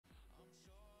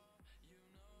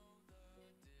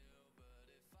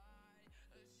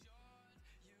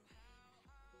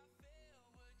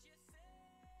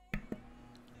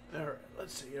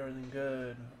Let's see, everything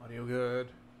good. Audio good.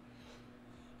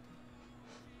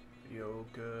 Video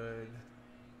good.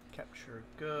 Capture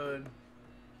good.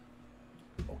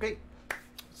 Okay.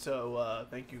 So,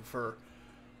 thank you for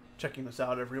checking this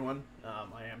out, everyone.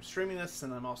 I am streaming this,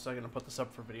 and I'm also going to put this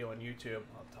up for video on YouTube.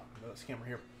 I'll talk about this camera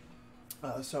here.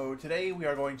 So today we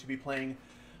are going to be playing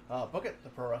Book It, the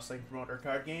pro wrestling promoter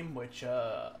card game, which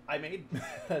I made.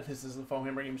 This is the Foam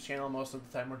Hammer Games channel. Most of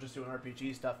the time we're just doing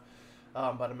RPG stuff.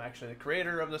 But I'm actually the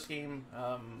creator of this game.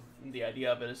 The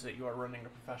idea of it is that you are running a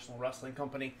professional wrestling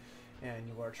company, and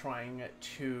you are trying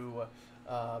to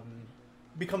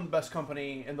become the best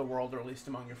company in the world, or at least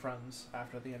among your friends,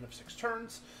 after the end of 6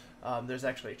 turns. There's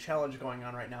actually a challenge going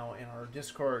on right now in our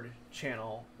Discord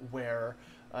channel where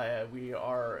we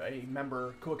are a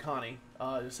member, Cuacani,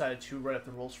 decided to write up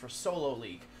the rules for Solo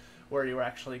League, where you're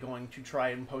actually going to try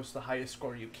and post the highest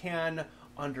score you can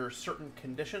under certain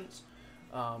conditions.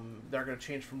 They're going to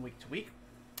change from week to week,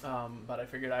 but I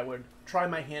figured I would try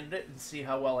my hand at it and see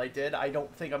how well I did. I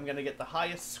don't think I'm going to get the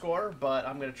highest score, but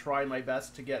I'm going to try my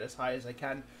best to get as high as I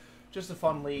can. Just a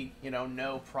fun league, you know,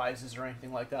 no prizes or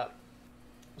anything like that.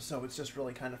 So it's just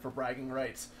really kind of for bragging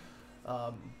rights.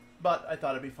 But I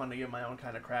thought it'd be fun to give my own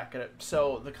kind of crack at it.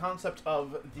 So the concept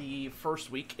of the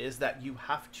first week is that you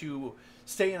have to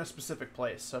stay in a specific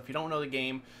place. So if you don't know the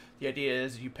game, the idea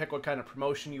is you pick what kind of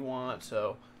promotion you want.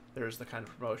 So there's the kind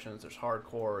of promotions. There's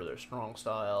hardcore, there's strong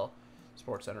style,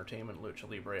 sports entertainment, lucha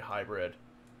libre, hybrid.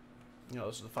 You know,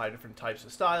 those are the 5 different types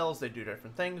of styles. They do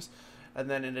different things. And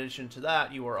then in addition to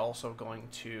that, you are also going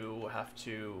to have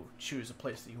to choose a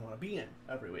place that you want to be in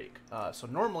every week. So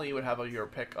normally you would have your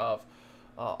pick of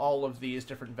all of these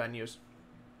different venues.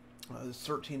 There's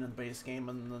 13 in the base game,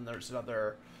 and then there's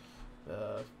another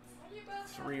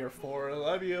 3 or 4. I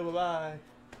love you, bye-bye.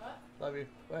 Love you,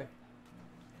 bye.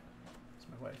 It's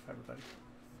my wife, everybody.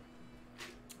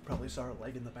 Probably saw her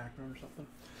leg in the background or something.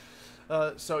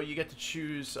 So you get to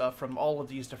choose from all of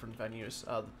these different venues.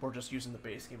 We're just using the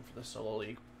base game for the Solo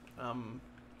League.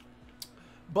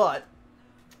 But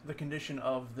the condition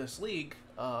of this league,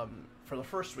 for the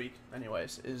first week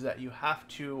anyways, is that you have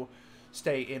to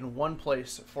stay in one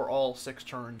place for all 6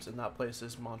 turns, and that place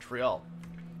is Montreal.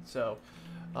 So,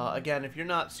 again, if you're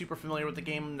not super familiar with the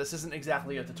game, this isn't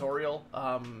exactly a tutorial.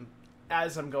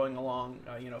 As I'm going along,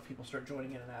 you know, if people start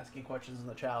joining in and asking questions in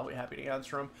the chat, I'll be happy to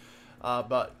answer them.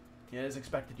 But it is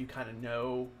expected you kind of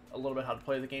know a little bit how to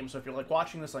play the game. So if you're like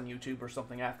watching this on YouTube or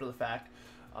something after the fact,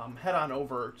 head on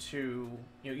over to,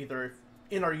 you know, either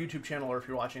in our YouTube channel, or if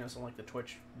you're watching this on like the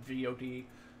Twitch VOD,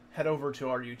 head over to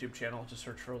our YouTube channel to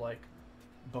search for like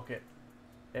Book It.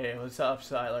 Hey, what's up,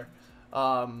 Siler?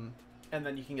 And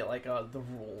then you can get like the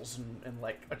rules and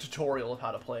like a tutorial of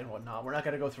how to play and whatnot. We're not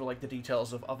going to go through like the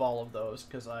details of all of those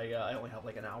because I only have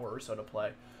like an hour or so to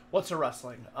play. What's a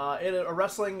wrestling? A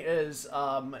wrestling is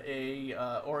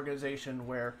a organization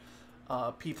where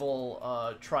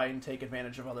people try and take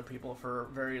advantage of other people for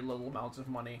very little amounts of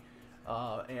money,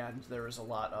 and there is a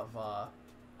lot of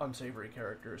unsavory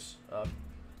characters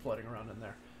floating around in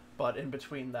there. But in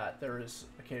between that, there is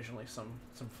occasionally some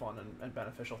fun and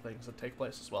beneficial things that take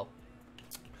place as well.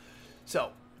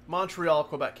 So, Montreal,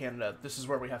 Quebec, Canada, this is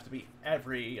where we have to be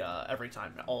every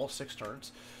time, all 6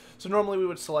 turns. So normally we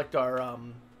would select our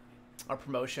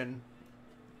promotion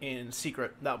in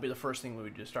secret. That would be the first thing we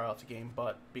would do to start out the game,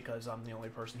 but because I'm the only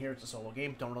person here, it's a solo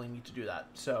game, don't really need to do that.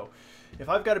 So, if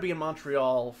I've got to be in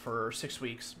Montreal for 6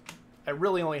 weeks, I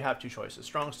really only have 2 choices,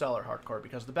 strong style or hardcore,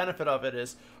 because the benefit of it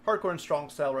is hardcore and strong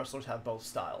style wrestlers have both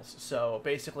styles. So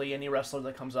basically any wrestler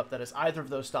that comes up that is either of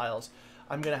those styles,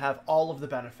 I'm going to have all of the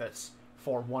benefits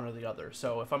for one or the other.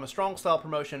 So if I'm a strong style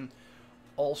promotion,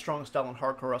 all strong style and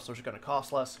hardcore wrestlers are going to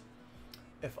cost less.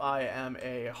 If I am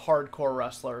a hardcore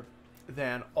wrestler,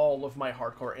 then all of my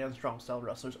hardcore and strong style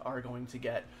wrestlers are going to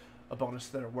get a bonus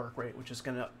to their work rate, which is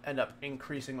going to end up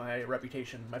increasing my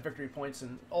reputation, my victory points,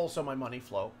 and also my money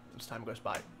flow as time goes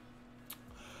by.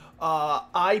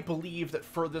 I believe that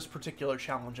for this particular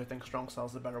challenge, I think strong style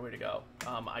is the better way to go.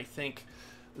 I think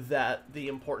that the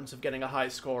importance of getting a high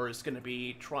score is going to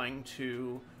be trying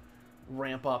to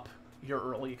ramp up your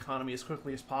early economy as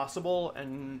quickly as possible,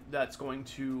 and that's going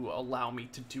to allow me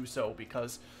to do so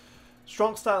because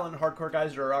strong style and hardcore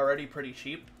guys are already pretty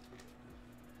cheap.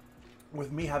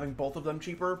 With me having both of them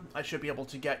cheaper, I should be able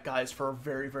to get guys for a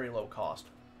very, very low cost.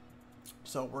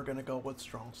 So we're going to go with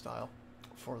strong style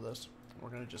for this. We're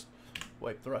going to just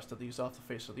wipe the rest of these off the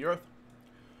face of the earth.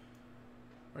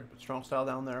 We're going to put strong style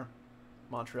down there.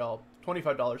 Montreal,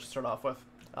 $25 to start off with.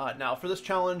 Now, for this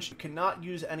challenge, you cannot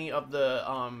use any of the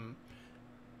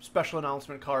special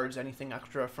announcement cards, anything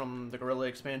extra from the Gorilla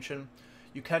expansion.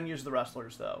 You can use the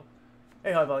wrestlers, though.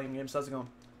 Hey, High Volume Games, how's it going?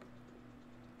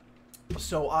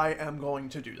 So I am going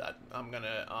to do that. I'm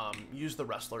gonna use the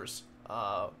wrestlers,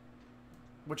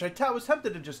 which I was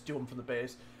tempted to just do them from the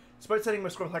base, despite setting my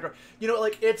score with high ground. You know,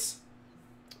 like it's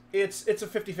a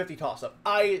 50-50 toss-up.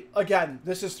 Again,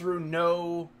 this is through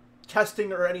no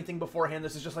testing or anything beforehand.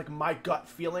 This is just like my gut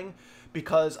feeling,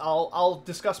 because I'll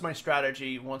discuss my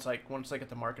strategy once I get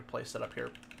the marketplace set up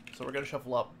here. So we're gonna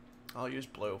shuffle up. I'll use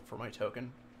blue for my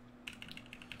token.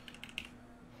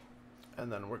 And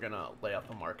then we're going to lay out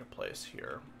the marketplace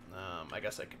here. I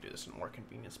guess I could do this in a more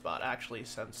convenient spot. Actually,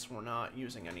 since we're not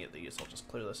using any of these, I'll just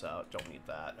clear this out. Don't need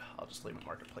that. I'll just leave the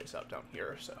marketplace out down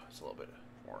here, so it's a little bit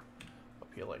more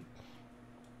appealing.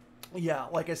 Yeah,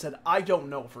 like I said, I don't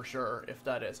know for sure if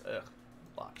that is...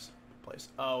 blocks place.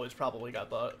 Oh, it's probably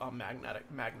got the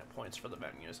magnet points for the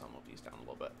menus. I'll move these down a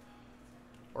little bit.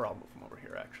 Or I'll move them over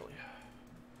here, actually.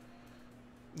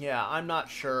 Yeah, I'm not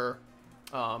sure...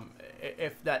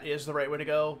 if that is the right way to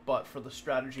go, but for the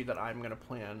strategy that I'm gonna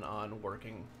plan on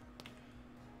working,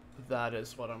 that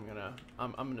is what I'm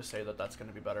gonna say that's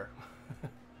gonna be better.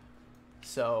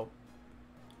 So,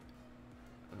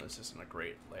 and this isn't a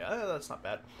great layout. That's not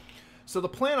bad. So the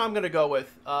plan I'm gonna go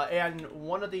with, and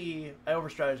one of the I over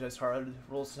strategized hard.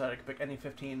 Rules said I could pick any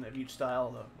 15 of each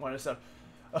style. The one is stuff.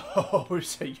 Oh,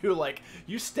 so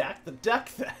you stack the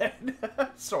deck then,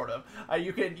 sort of.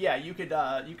 You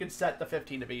can set the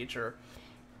 15 of each or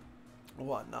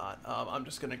whatnot. I'm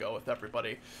just gonna go with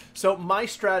everybody. So my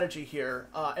strategy here,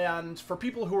 and for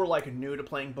people who are like new to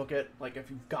playing Book It, like if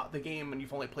you've got the game and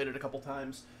you've only played it a couple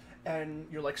times, and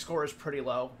your like score is pretty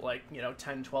low, like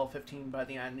 10, 12, 15 by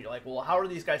the end, you're like, well, how are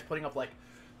these guys putting up like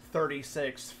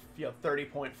 36, 30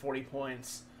 point, 40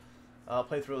 points?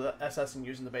 Played through the SS and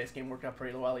using the base game worked out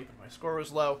pretty well, even my score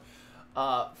was low.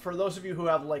 For those of you who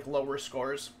have like lower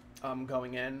scores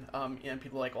going in, and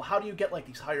people are like, well, how do you get like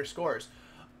these higher scores?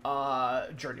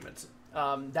 Journeymans.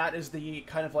 That is the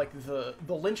kind of like the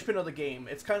linchpin of the game.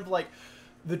 It's kind of like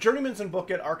the journeymans in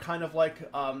Book It are kind of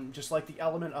like just like the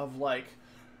element of like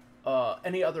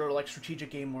any other like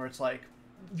strategic game where it's like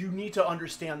you need to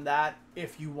understand that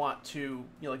if you want to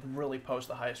like really post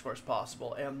the highest scores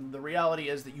possible. And the reality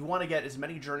is that you want to get as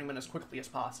many journeymen as quickly as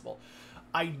possible.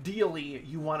 Ideally,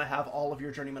 you want to have all of your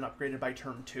journeymen upgraded by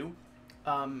turn 2.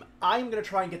 I'm going to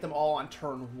try and get them all on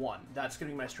turn 1. That's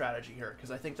going to be my strategy here, because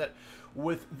I think that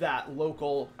with that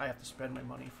local... I have to spend my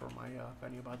money for my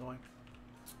venue, by the way.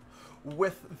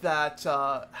 With that,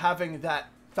 having that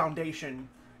foundation,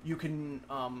 you can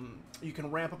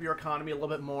ramp up your economy a little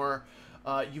bit more.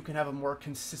 You can have a more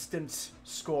consistent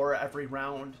score every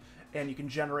round, and you can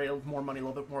generate more money a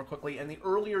little bit more quickly. And the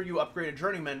earlier you upgrade a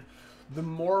journeyman, the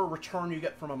more return you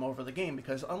get from them over the game,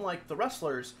 because unlike the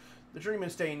wrestlers, the journeymen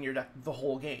stay in your deck the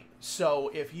whole game. So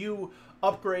if you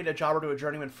upgrade a jobber to a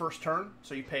journeyman first turn,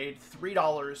 so you paid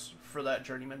 $3 for that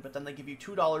journeyman, but then they give you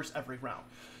 $2 every round.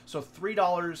 So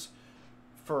 $3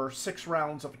 for 6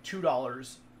 rounds of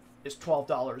 $2 is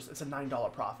 $12. It's a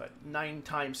 $9 profit. 9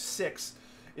 times 6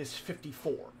 is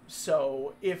 54.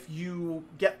 So if you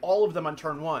get all of them on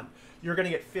turn 1, you're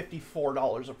going to get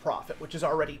 $54 of profit, which is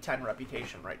already 10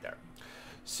 reputation right there.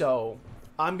 So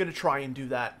I'm going to try and do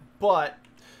that, but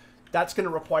that's going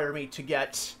to require me to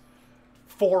get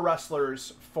 4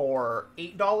 wrestlers for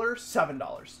 $8,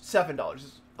 $7,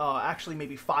 actually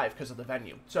maybe 5 because of the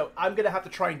venue. So I'm going to have to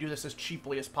try and do this as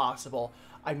cheaply as possible.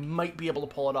 I might be able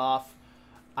to pull it off.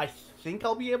 I think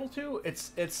I'll be able to.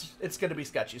 It's going to be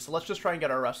sketchy. So let's just try and get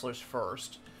our wrestlers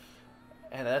first.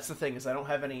 And that's the thing, is I don't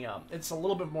have any... it's a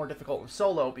little bit more difficult in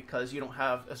solo because you don't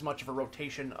have as much of a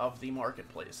rotation of the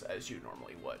marketplace as you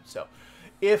normally would. So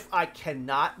if I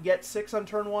cannot get 6 on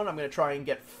turn 1, I'm going to try and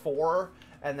get 4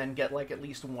 and then get like at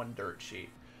least 1 dirt sheet.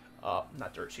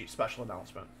 Not dirt sheet, special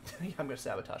announcement. I'm going to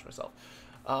sabotage myself.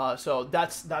 So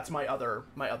that's my other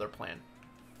plan.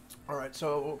 All right,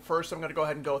 so first I'm going to go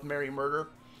ahead and go with Mary Murder.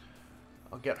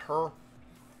 I'll get her.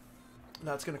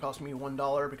 That's going to cost me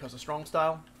 $1 because of strong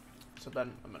style. So then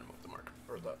I'm going to move the mark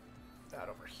or that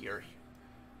over here.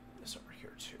 This over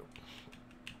here too.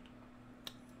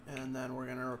 And then we're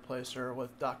going to replace her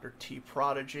with Dr. T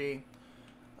Prodigy,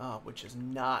 which is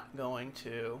not going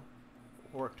to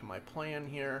work to my plan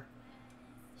here.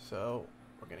 So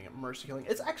we're going to get Mercy Killing.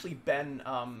 It's actually been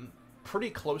pretty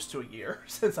close to a year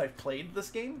since I've played this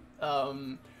game.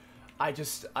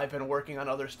 I've been working on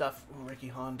other stuff. Ooh, Ricky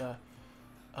Honda.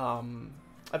 I've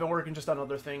been working just on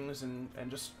other things and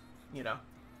just, you know,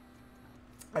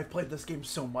 I've played this game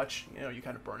so much, you know, you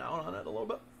kind of burn out on it a little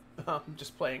bit.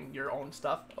 Just playing your own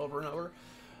stuff over and over.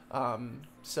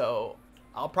 So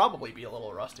I'll probably be a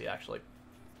little rusty, actually.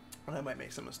 And I might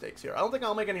make some mistakes here. I don't think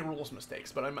I'll make any rules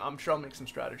mistakes, but I'm sure I'll make some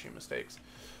strategy mistakes.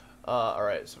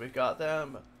 Alright, so we've got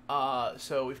them.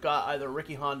 So we've got either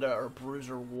Ricky Honda or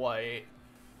Bruiser White.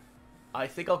 I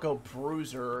think I'll go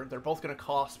Bruiser. They're both going to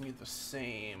cost me the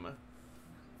same.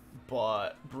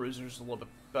 But Bruiser's a little bit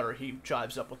better. He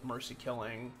jives up with Mercy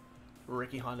Killing.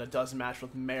 Ricky Honda does match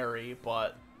with Mary,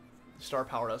 but Star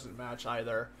Power doesn't match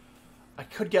either. I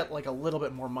could get like a little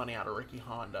bit more money out of Ricky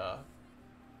Honda.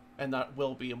 And that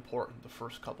will be important the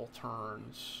first couple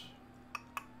turns.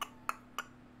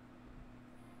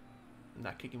 And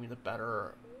that could give me the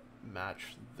better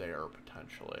match there,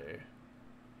 potentially.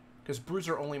 Because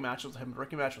Bruiser only matches with him,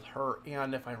 Ricky matches with her,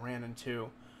 and if I ran into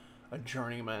a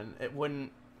Journeyman, it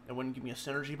wouldn't give me a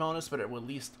synergy bonus, but it would at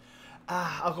least...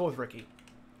 I'll go with Ricky.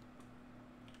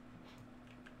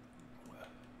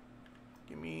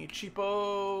 Give me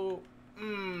cheapo...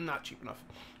 not cheap enough.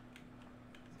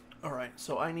 Alright,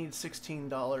 so I need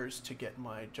 $16 to get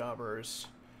my jobbers.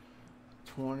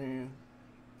 20...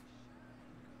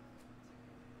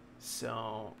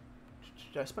 So,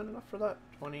 did I spend enough for that?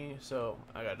 20, so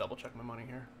I gotta double check my money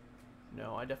here.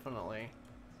 No, I definitely...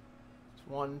 It's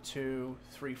 1, 2,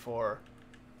 3, 4.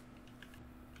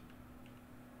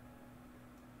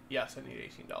 Yes, I need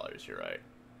 $18, you're right.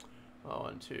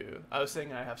 1, 2. I was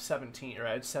saying I have 17, or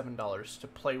I had $7 to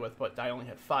play with, but I only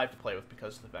had 5 to play with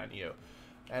because of the venue.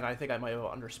 And I think I might have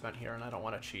underspent here, and I don't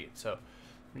want to cheat, so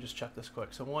let me just check this quick.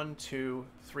 So 1, 2,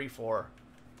 3, 4...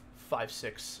 5,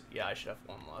 6. Yeah, I should have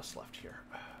 1 less left here.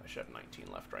 I should have 19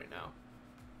 left right now.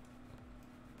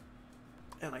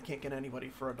 And I can't get anybody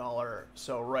for $1,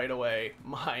 so right away,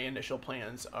 my initial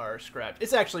plans are scrapped.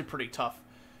 It's actually pretty tough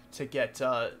to get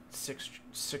the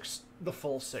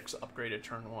full 6 upgraded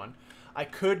turn 1. I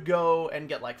could go and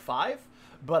get like 5,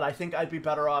 but I think I'd be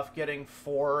better off getting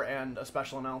 4 and a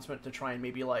special announcement to try and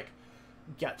maybe like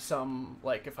get some,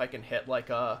 like if I can hit like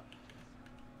a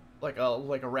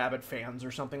rabid fans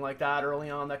or something like that early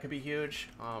on, that could be huge.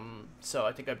 So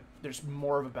I think there's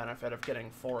more of a benefit of getting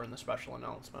 4 in the special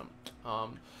announcement.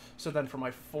 So then for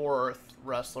my 4th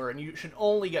wrestler, and you should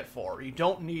only get 4. You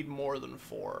don't need more than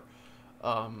 4.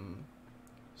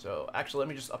 So actually, let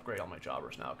me just upgrade all my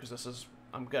jobbers now, because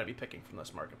I'm gonna be picking from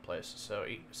this marketplace. So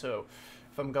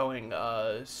if I'm going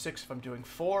 6, if I'm doing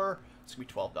 4, it's gonna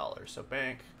be $12. So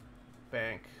bank,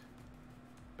 bank,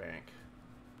 bank.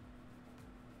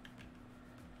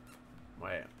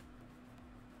 Wait.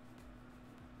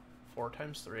 4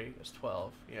 times 3 is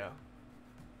 12. Yeah.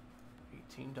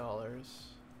 $18.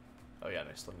 Oh yeah, and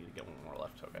I still need to get 1 more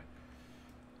left. Okay.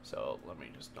 So let me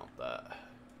just dump that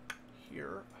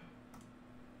here.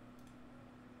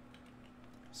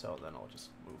 So then I'll just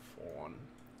move 1,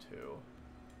 2,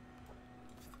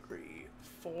 3,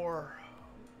 4.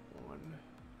 1,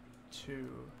 2,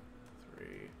 3,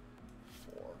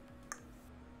 4.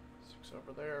 6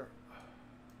 over there.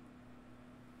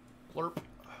 Blurp.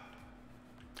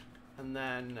 And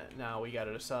then now we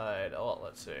gotta decide,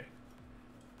 let's see.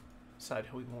 Decide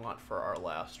who we want for our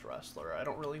last wrestler. I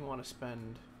don't really want to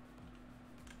spend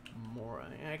more.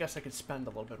 I guess I could spend a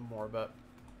little bit more, but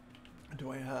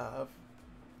do I have...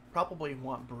 Probably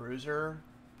want Bruiser,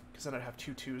 because then I'd have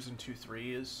 2 2s and 2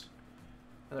 3s.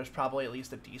 And there's probably at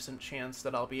least a decent chance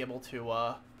that I'll be able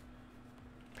to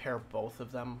pair both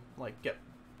of them. Like, get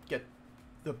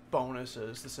the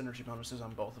bonuses, the synergy bonuses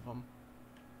on both of them.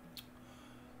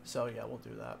 So yeah, we'll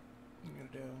do that. I'm gonna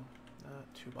do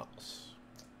 $2.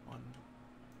 1,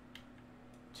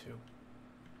 2.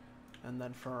 And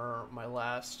then for my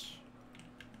last...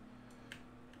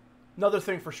 Another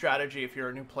thing for strategy, if you're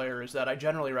a new player, is that I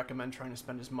generally recommend trying to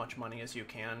spend as much money as you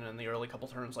can in the early couple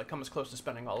turns. Like, come as close to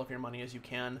spending all of your money as you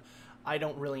can. I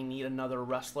don't really need another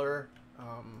wrestler.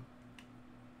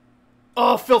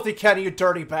 Oh, Filthy Kenny, you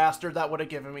dirty bastard. That would have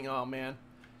given me... Oh, man.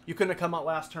 You couldn't have come out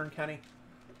last turn, Kenny?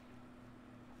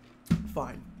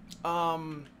 Fine. I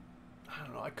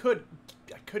don't know. I could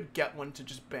get one to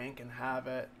just bank and have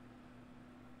it.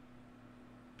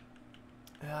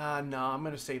 No, I'm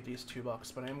going to save these $2,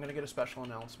 but I'm going to get a special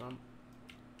announcement.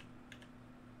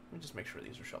 Let me just make sure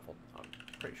these are shuffled. I'm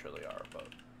pretty sure they are, but...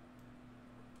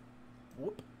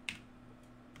 Whoop.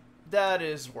 That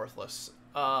is worthless.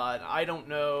 I don't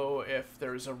know if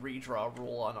there's a redraw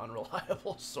rule on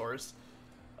Unreliable Source.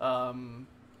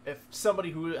 If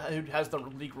somebody who has the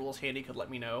league rules handy could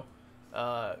let me know.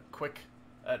 Quick,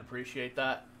 I'd appreciate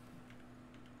that.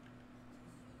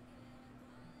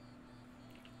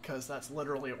 Because that's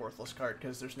literally a worthless card,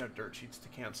 because there's no dirt sheets to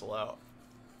cancel out.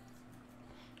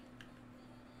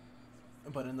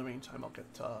 But in the meantime, I'll get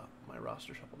my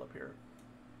roster shuffled up here.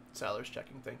 Siler's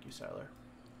checking. Thank you, Siler.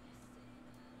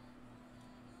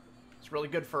 It's really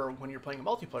good for when you're playing a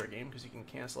multiplayer game because you can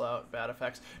cancel out bad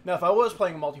effects. Now, if I was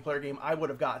playing a multiplayer game, I would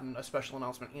have gotten a special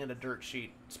announcement and a dirt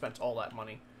sheet, spent all that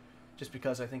money. Just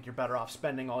because I think you're better off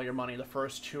spending all your money the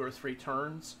first 2 or 3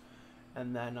 turns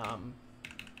and then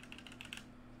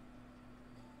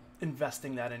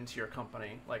investing that into your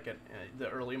company. Like the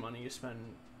early money you spend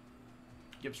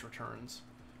gives returns.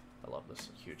 I love this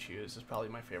huge hue. This is probably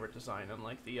my favorite design in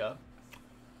like the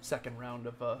second round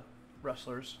of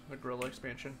Wrestlers, the Gorilla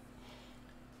expansion.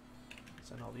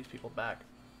 Send all these people back.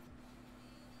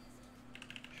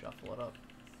 Shuffle it up.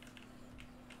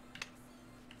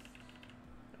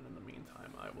 And in the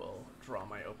meantime, I will draw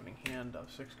my opening hand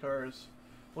of 6 cards.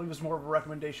 I believe it's more of a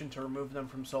recommendation to remove them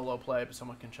from solo play, but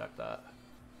someone can check that.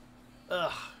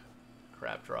 Ugh.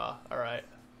 Crap draw. Alright.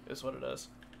 Is what it is.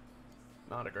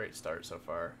 Not a great start so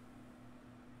far.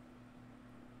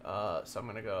 So I'm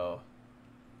gonna go...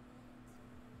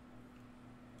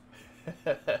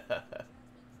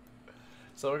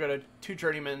 So we're gonna 2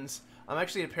 Journeymans. I'm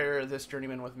actually gonna pair this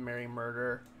Journeyman with Merry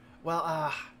Murder. Well,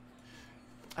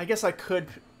 I guess I could...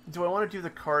 Do I want to do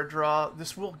the card draw?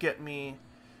 This will get me...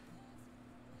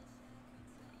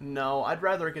 No, I'd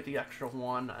rather get the extra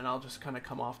 1, and I'll just kind of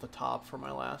come off the top for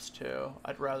my last 2.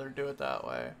 I'd rather do it that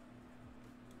way.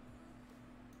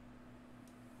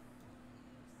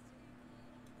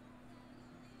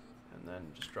 And then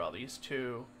just draw these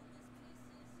 2.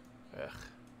 Ugh.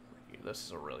 This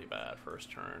is a really bad first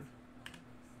turn.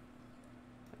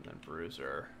 And then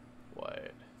Bruiser,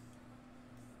 White.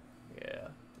 Yeah,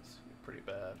 this is pretty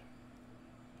bad.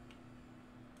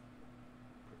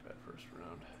 Pretty bad first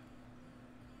round.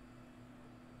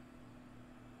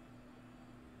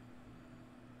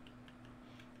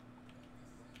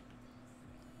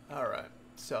 Alright,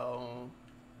 so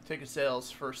ticket sales,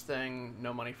 first thing,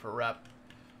 no money for rep,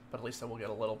 but at least I will get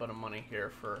a little bit of money here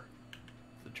for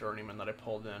the Journeyman that I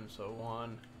pulled in. So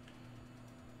 1,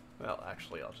 well,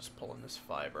 actually I'll just pull in this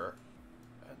fiber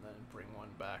and then bring 1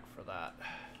 back for that.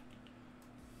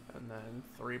 And then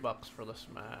 $3 for this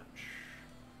match.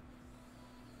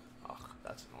 Ugh,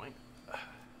 that's annoying.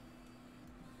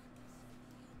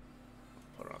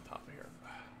 Put it on top of here.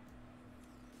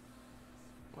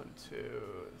 $1,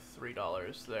 $2,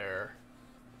 $3 there.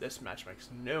 This match makes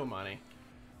no money.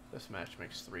 This match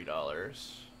makes $3.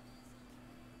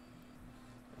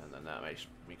 And then that makes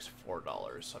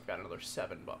 $4. So I've got another $7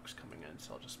 coming in.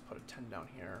 So I'll just put a 10 down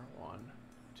here. 1,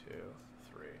 2,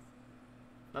 3.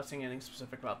 Not seeing anything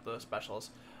specific about the specials.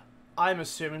 I'm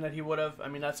assuming that he would have. I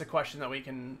mean, that's a question that we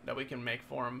can make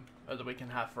for him, or that we can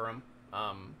have for him.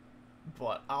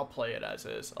 But I'll play it as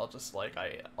is. I'll just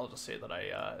say that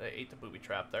I ate the booby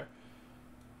trap there.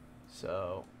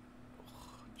 So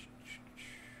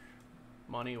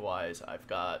money wise, I've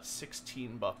got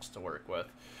 $16 to work with,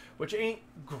 which ain't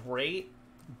great,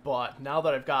 but now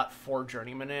that I've got 4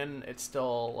 Journeymen in, it's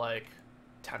still like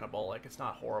tenable. Like, it's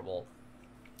not horrible.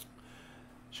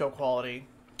 Show quality.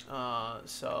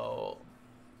 So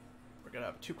we're gonna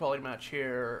have a 2 quality match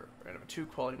here. We're gonna have a 2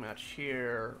 quality match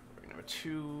here. We're gonna have a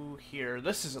 2 here.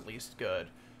 This is at least good.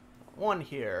 1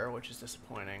 here, which is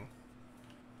disappointing.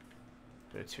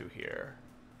 Get a 2 here.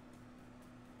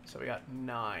 So we got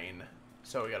 9.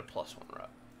 So we got a +1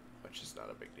 rep, which is not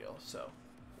a big deal. So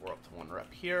we're up to 1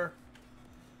 rep here.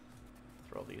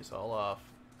 Throw these all off.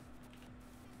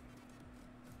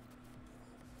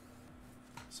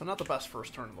 So not the best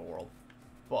first turn in the world,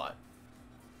 but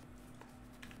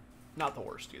not the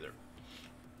worst either.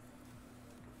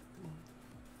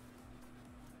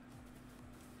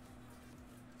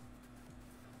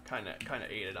 Kind of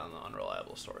aided on the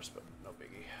unreliable source, but no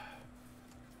biggie.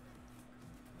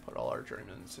 Put all our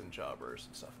journeymans and jobbers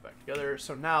and stuff back together.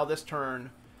 So now this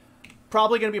turn,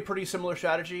 probably going to be a pretty similar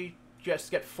strategy.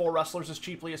 Just get 4 wrestlers as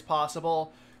cheaply as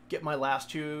possible. Get my last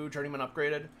 2 journeymen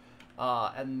upgraded.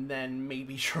 And then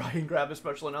maybe try and grab a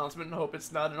special announcement and hope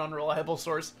it's not an unreliable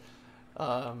source.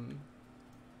 And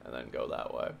then go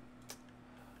that way.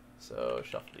 So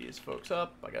shuffle these folks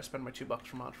up. I gotta spend my $2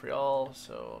 from Montreal,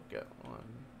 so I'll get 1,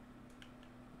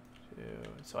 2.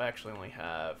 So I actually only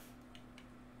have,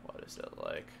 what is it,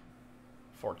 like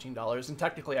 $14. And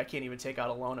technically I can't even take out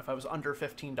a loan. If I was under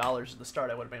 $15 at the start,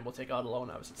 I would have been able to take out a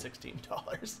loan. I was at $16.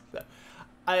 So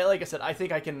like I said, I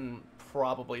think I can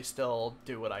probably still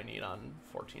do what I need on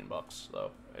 $14,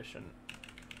 though. I shouldn't.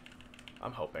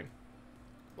 I'm hoping.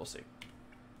 We'll see.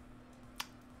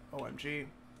 OMG.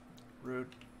 Rude.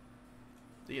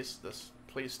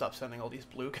 Please stop sending all these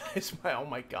blue guys. Oh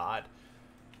my god.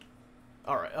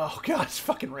 Alright. Oh god, it's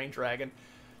fucking Rain Dragon.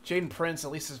 Jaden Prince,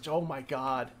 at least is. Oh my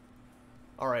god.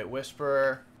 Alright,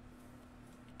 Whisper.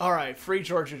 Alright, free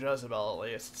Georgia Jezebel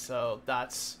at least. So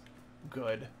that's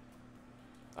good.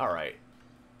 Alright.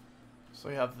 So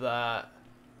we have that.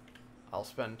 I'll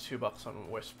spend $2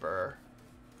 on Whisper.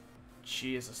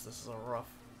 Jesus, this is a rough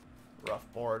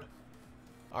board.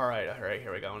 Alright,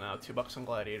 here we go now. $2 on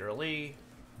Gladiator Lee.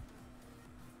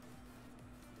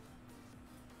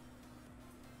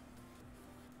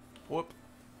 Whoop.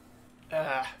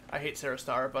 I hate Sarah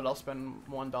Star, but I'll spend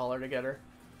 $1 to get her.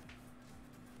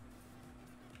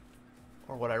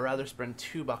 Or would I rather spend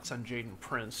 $2 on Jaden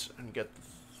Prince and get the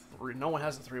 3? No one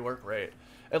has a 3 work rate.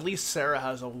 At least Sarah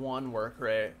has a 1 work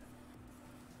rate.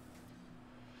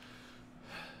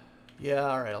 Yeah,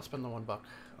 alright, I'll spend the $1 on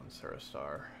Sarah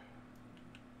Star.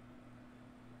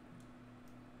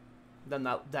 Then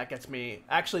that gets me...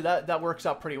 Actually, that works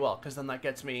out pretty well, because then that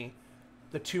gets me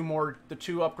the 2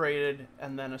 upgraded,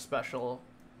 and then a special...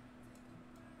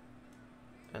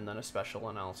 And then a special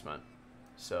announcement.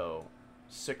 So,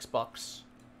 $6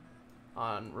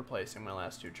 on replacing my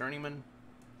last 2 journeymen.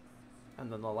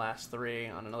 And then the last 3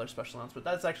 on another special announcement.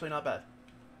 That's actually not bad.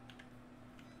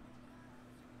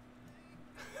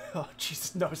 Oh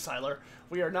Jesus, no, Siler.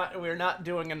 We are not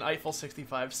doing an Eiffel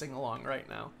 65 sing along right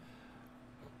now.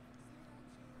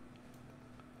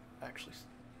 Actually,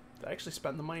 did I actually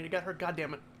spend the money to get her? God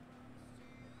damn it.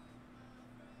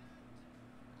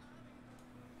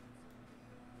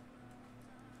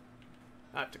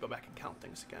 I have to go back and count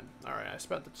things again. All right, I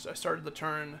started the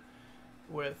turn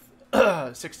with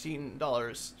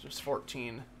 $16, just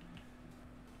 14.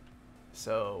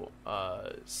 So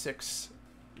 6,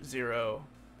 0,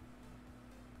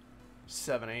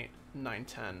 7, 8, 9,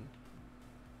 10,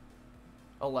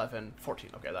 11, 14.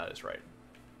 Okay, that is right.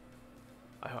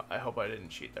 I hope I didn't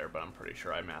cheat there, but I'm pretty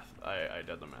sure I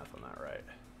did the math on that right.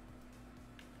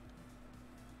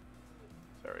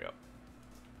 There we go.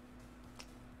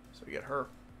 So we get her.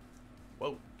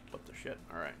 Whoa, what the shit?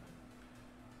 All right.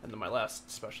 And then my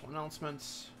last special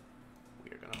announcements.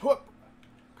 We are gonna whoop.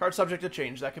 Card subject to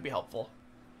change. That could be helpful.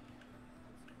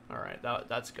 All right,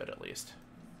 that's good at least.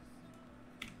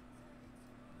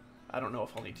 I don't know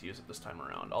if I'll need to use it this time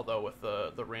around. Although with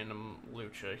the random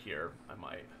Lucha here, I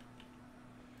might.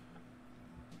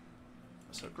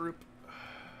 So group.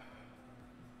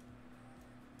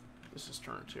 This is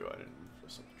turn 2. I didn't move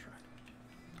this up the track.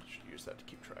 I should use that to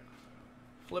keep track.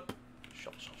 Flip.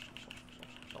 Shuffle, shuffle, shuffle,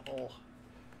 shuffle, shuffle.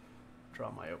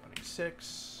 Draw my opening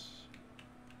 6.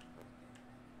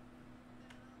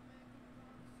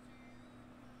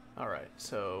 Alright,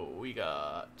 so we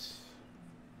got...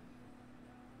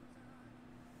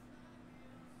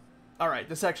 Alright,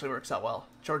 this actually works out well.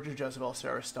 Georgia Jezebel,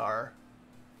 Sarah Star.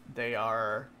 They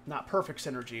are not perfect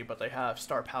synergy, but they have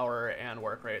star power and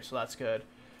work rate, so that's good.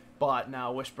 But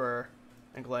now Whisper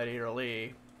and Gladiator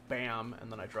Lee, bam, and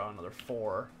then I draw another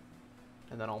 4.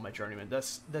 And then all my journeymen.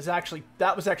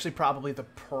 That was actually probably the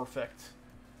perfect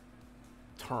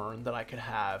turn that I could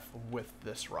have with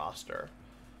this roster.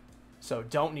 So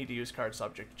don't need to use card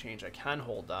subject to change. I can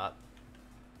hold that.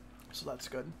 So that's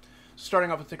good.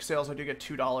 Starting off with 6 sales, I do get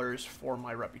 $2 for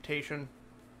my reputation.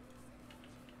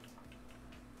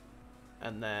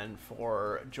 And then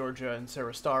for Georgia and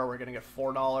Sarah Star, we're going to get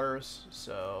 $4.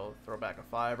 So throw back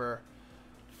a $5.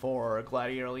 For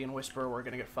Gladiator Lee and Whisper, we're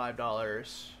going to get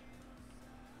 $5.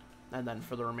 And then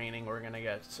for the remaining, we're going to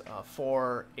get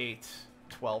 $4, $8,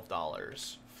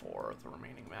 $12 for the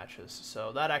remaining matches.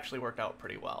 So that actually worked out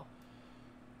pretty well.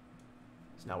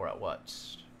 So now we're at what?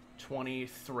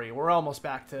 23. We're almost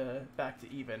back to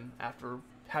even after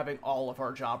having all of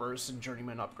our jobbers and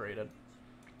journeymen upgraded.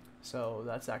 So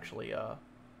that's actually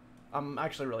I'm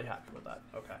actually really happy with that.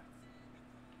 Okay.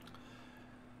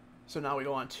 So now we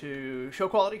go on to show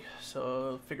quality.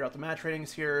 So figure out the match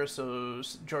ratings here. So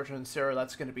Georgia and Sarah,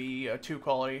 that's going to be 2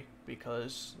 quality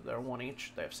because they're 1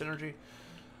 each. They have synergy.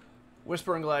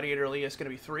 Whisper and Gladiator Lee is going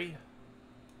to be 3.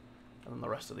 And then the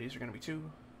rest of these are going to be 2,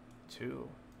 2,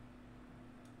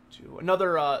 2.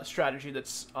 Another strategy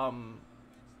that's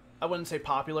I wouldn't say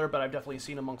popular, but I've definitely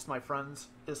seen amongst my friends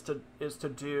is to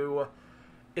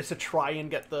try and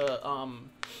get the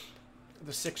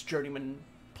 6 journeyman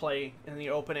play in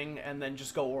the opening and then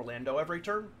just go Orlando every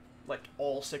turn, like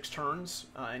all 6 turns,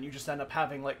 and you just end up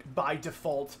having like by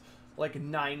default like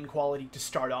 9 quality to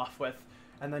start off with,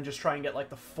 and then just try and get like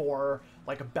the 4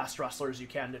 like best wrestlers you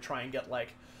can to try and get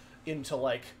like into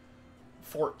like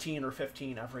 14 or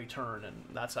 15 every turn, and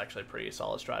that's actually a pretty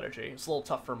solid strategy. It's a little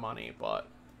tough for money, but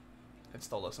it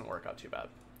still doesn't work out too bad.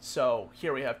 So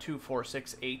here we have 2, 4,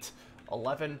 6, 8,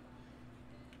 11.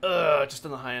 Just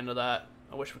in the high end of that.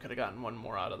 I wish we could have gotten 1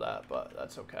 more out of that, but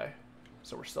that's okay.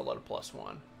 So we're still at a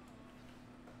 +1.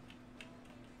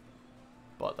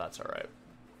 But that's alright.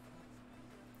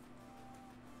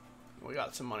 We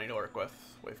got some money to work with.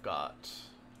 We've got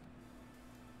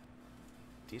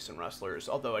decent wrestlers.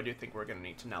 Although I do think we're going to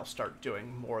need to now start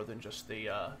doing more than just the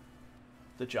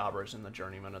jobbers and the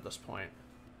journeymen at this point.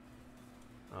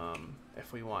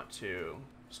 If we want to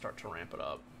start to ramp it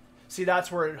up. See,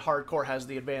 that's where hardcore has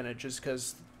the advantage, is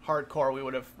because hardcore we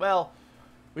would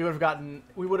have gotten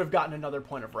another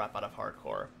point of rep out of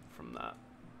hardcore from that.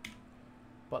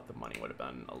 But the money would have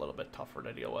been a little bit tougher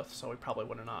to deal with, so we probably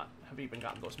would not have even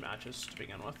gotten those matches to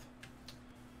begin with.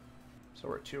 So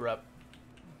we're at 2 rep,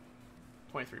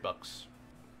 23 bucks.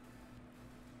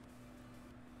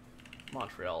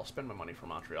 Montreal, spend my money for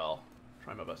Montreal.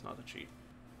 Try my best not to cheat.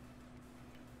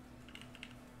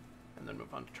 And then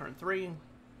move on to turn 3.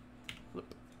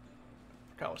 Flip.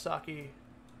 Kawasaki,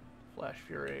 Flash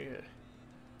Fury,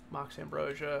 Mox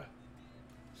Ambrosia,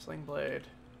 Sling Blade,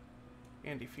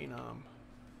 Andy Phenom,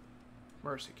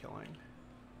 Mercy Killing,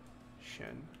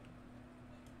 Shin,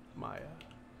 Maya,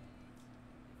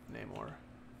 Namor,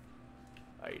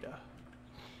 Aida.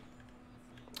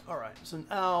 Alright, so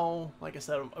now, like I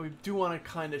said, we do want to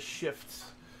kind of shift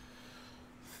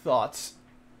thoughts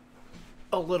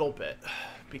a little bit,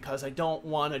 because I don't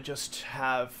want to just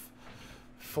have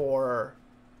 4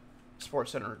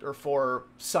 Sports Center, or 4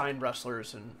 signed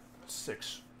wrestlers and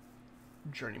 6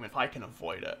 journeymen, if I can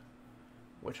avoid it,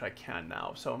 which I can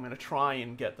now. So I'm going to try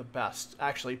and get the best,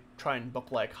 actually try and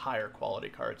book like higher quality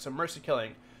cards. So Mercy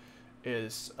Killing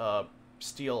is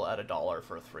steal at $1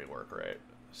 for a 3 work rate.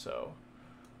 So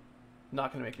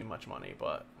not going to make me much money,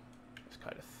 but it's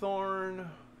kind of Thorn.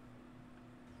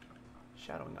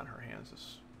 Shadowing on her hands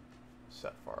is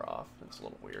set far off. It's a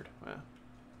little weird.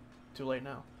 Too late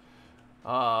now.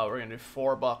 We're going to do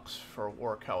 $4 for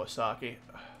War Kawasaki.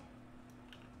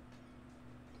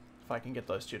 If I can get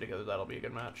those 2 together, that'll be a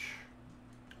good match.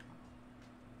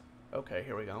 Okay,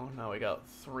 here we go. Now we got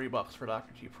 $3 for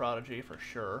Dr. G Prodigy for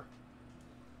sure.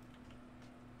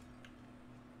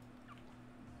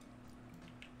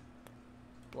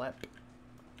 Blep.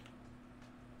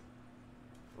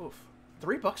 Oof.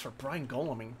 $3 for Brian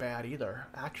Golem ain't bad either,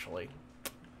 actually.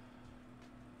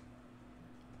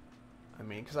 I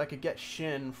mean, because I could get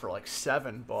Shin for like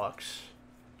 $7.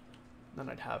 Then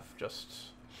I'd have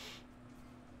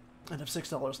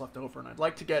 $6 left over, and I'd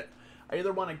like to get. I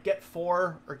either want to get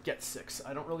 4 or get 6.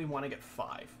 I don't really want to get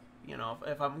 5. You know,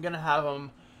 if I'm gonna have them,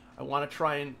 I want to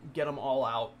try and get them all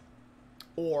out,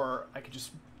 or I could just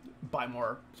buy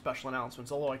more special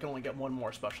announcements. Although I can only get 1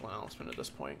 more special announcement at this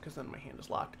point, because then my hand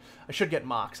is locked. I should get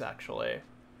Mox actually,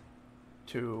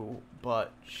 too,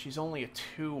 but she's only a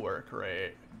 2 work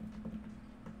rate.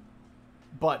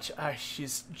 But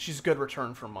she's good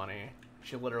return for money.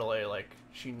 She literally, like,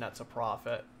 she nets a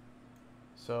profit.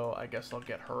 So I guess I'll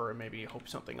get her and maybe hope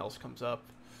something else comes up.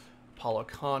 Apollo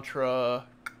Contra.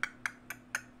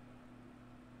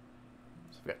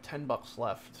 So I've got $10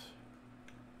 left.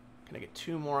 Can I get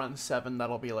 2 more on 7?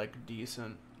 That'll be, like,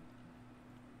 decent.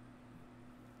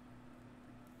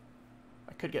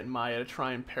 I could get Maya to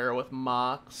try and pair with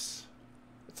Mox.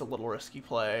 It's a little risky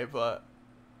play, but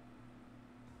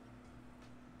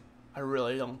I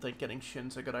really don't think getting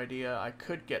Shin's a good idea. I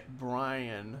could get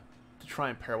Brian to try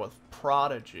and pair with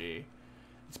Prodigy.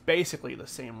 It's basically the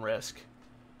same risk,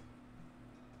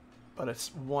 but it's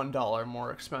 $1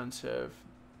 more expensive.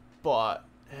 But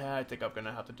yeah, I think I'm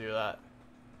gonna have to do that.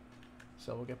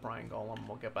 So we'll get Brian Golem.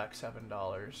 We'll get back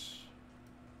 $7.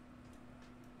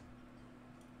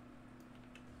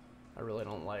 I really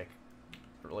don't like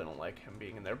him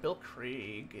being in there. Bill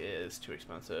Krieg is too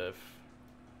expensive.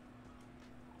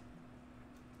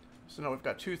 So now we've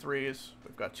got 2 3s,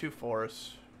 we've got 2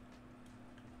 4s.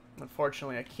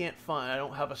 Unfortunately, I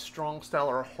don't have a strong style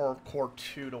or a hardcore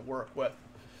 2 to work with.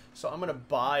 So I'm gonna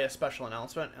buy a special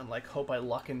announcement and like hope I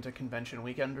luck into convention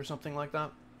weekend or something like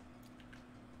that.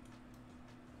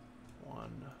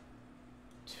 1,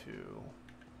 2,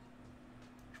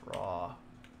 draw.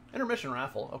 Intermission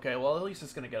raffle. Okay, well at least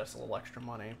it's gonna get us a little extra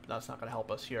money, but that's not gonna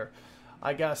help us here.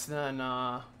 I guess then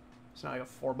so now I got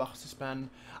 $4 to spend.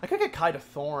 I could get Kai to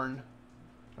Thorn.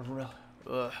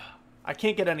 I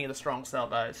can't get any of the strong style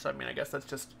guys, so I mean, I guess that's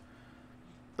just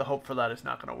the hope for that is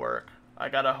not going to work. I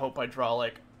gotta hope I draw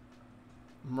like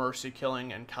Mercy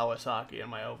Killing and Kawasaki in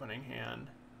my opening hand.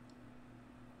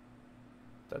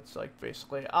 That's like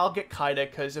basically. I'll get Kaida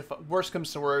because if worst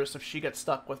comes to worst, if she gets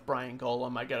stuck with Brian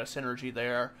Golem, I get a synergy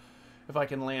there. If I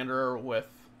can land her with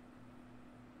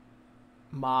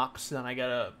Mox, then I get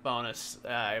a bonus.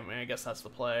 I mean, I guess that's the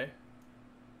play.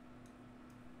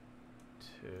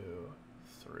 2,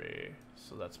 3.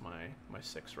 So that's my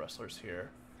 6 wrestlers here.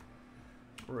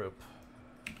 Group,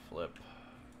 flip,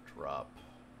 drop.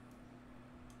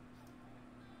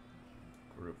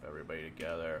 Group everybody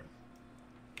together.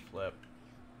 Flip,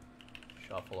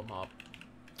 shuffle them up.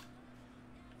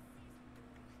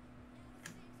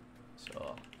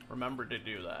 So remember to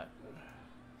do that.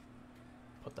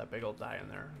 Put that big old die in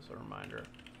there as a reminder.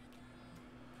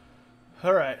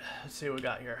 Alright, let's see what we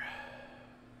got here.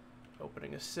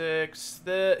 Opening a 6.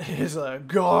 That is a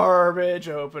garbage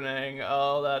opening.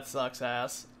 Oh, that sucks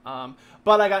ass.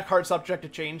 But I got card subject to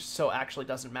change, so actually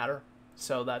doesn't matter.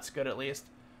 So that's good at least.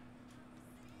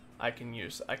 I can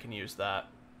use that.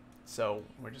 So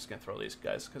we're just gonna throw these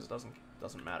guys because it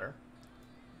doesn't matter.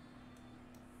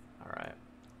 Alright.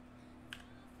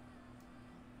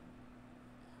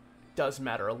 Does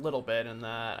matter a little bit in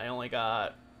that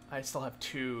I still have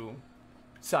 2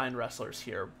 signed wrestlers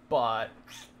here, but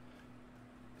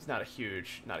it's not a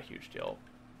huge deal.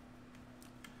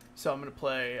 So I'm gonna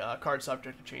play card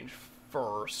subject to change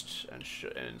first and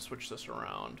switch this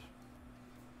around,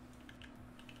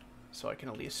 so I can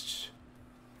at least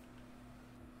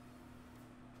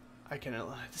it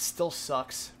still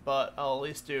sucks, but I'll at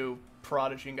least do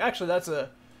Prodigy. Actually,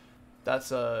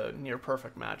 that's a near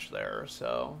perfect match there,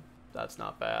 so that's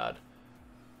not bad.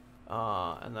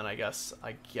 And then I guess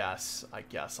I'll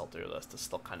do this. This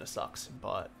still kind of sucks,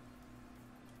 but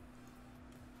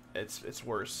it's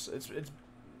worse. It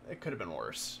could have been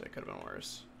worse. It could have been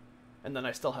worse. And then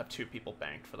I still have 2 people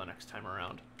banked for the next time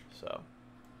around. So,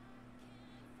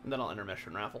 and then I'll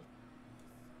intermission raffle.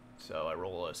 So I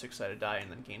roll a 6-sided die and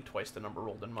then gain twice the number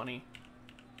rolled in money.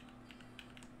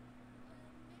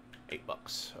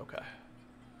 $8. Okay.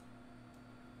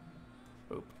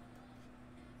 Boop.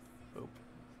 Boop.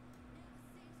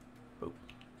 Boop.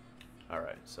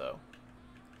 Alright, so.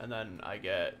 And then I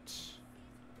get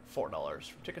 $4 from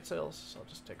ticket sales, so I'll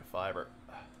just take a $5.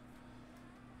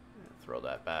 Throw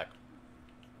that back.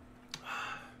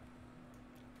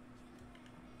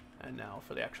 And now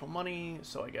for the actual money,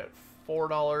 so I get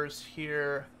 $4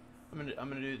 here. I'm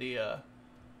gonna do the I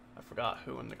forgot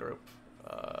who in the group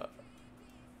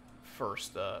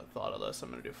first thought of this. I'm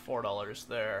gonna do $4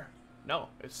 there. No,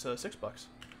 it's $6.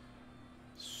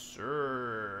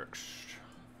 $6.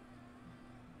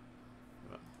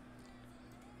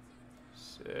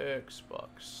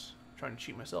 Trying to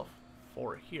cheat myself.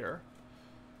 4 here.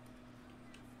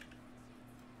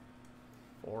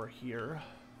 4 here.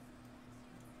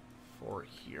 4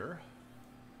 here.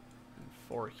 And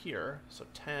 4 here. So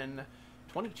 10,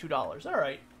 $22. All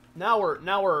right.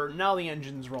 Now the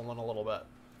engine's rolling a little bit.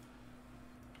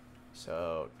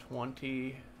 So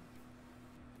 20.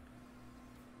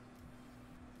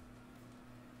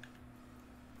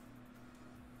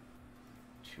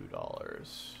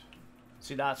 $2.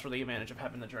 See, that's where the advantage of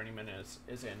having the journeyman is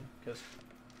in, because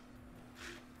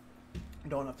you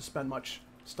don't have to spend much,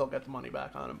 still get the money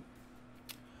back on him.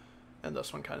 And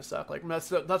this one kind of sucked. Like that's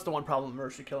the one problem with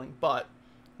Mercy Killing, but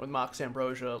with Mox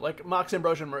Ambrosia, like Mox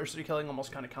Ambrosia and Mercy Killing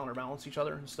almost kind of counterbalance each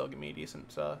other and still give me a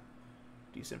decent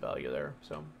value there.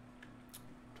 So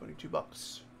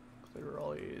 $22. Clear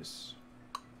all these.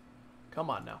 Come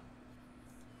on now.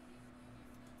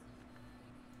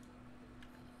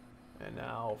 And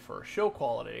now for show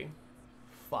quality,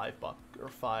 $5 or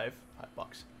 $5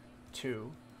 bucks.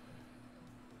 2.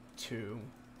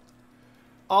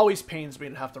 Always pains me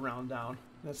to have to round down.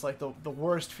 That's like the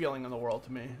worst feeling in the world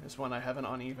to me, is when I have an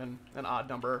odd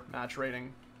number match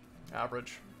rating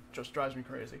average. Just drives me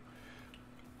crazy.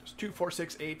 Just 2, 4,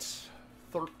 6, 8,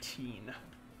 13.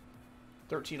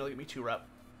 13 will give me 2 rep.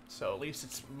 So at least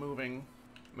it's moving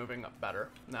up better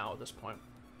now at this point.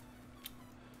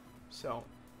 So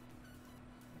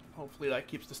hopefully that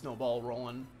keeps the snowball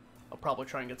rolling. I'll probably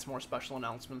try and get some more special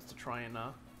announcements to try and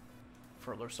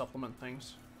further supplement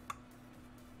things.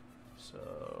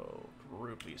 So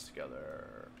group these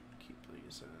together, keep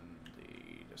these in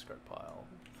the discard pile,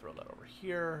 throw that over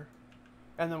here,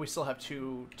 and then we still have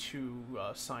two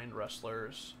signed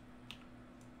wrestlers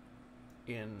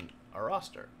in our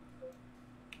roster.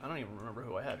 I don't even remember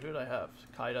who I had. Who did I have?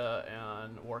 Kaida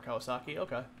and War Kawasaki.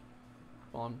 Okay.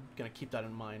 Well, I'm gonna keep that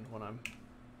in mind when I'm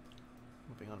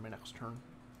moving on to my next turn.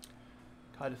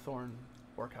 Kaida Thorn,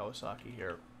 War Kawasaki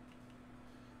here.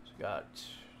 So we got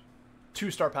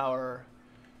 2 star power,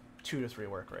 2 to 3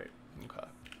 work rate. Okay.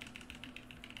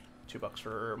 $2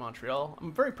 for Montreal.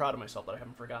 I'm very proud of myself that I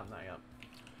haven't forgotten that yet.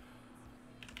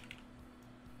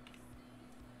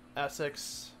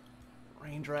 Essex,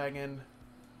 Rain Dragon,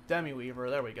 Demi Weaver,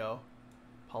 there we go.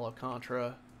 Paulo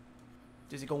Contra,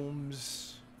 Dizzy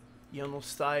Gomes,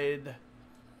 Jonostide,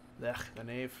 the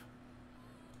Knave,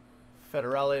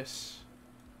 Federalis,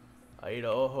 Aida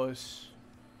Ojos,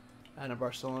 Ana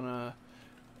Barcelona.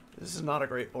 This is not a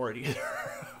great board either.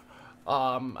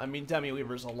 I mean, Demi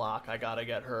Weaver's a lock. I gotta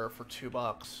get her for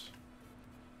 $2.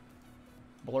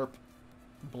 Blurp.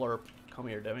 Blurp. Come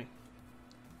here, Demi.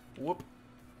 Whoop.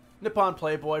 Nippon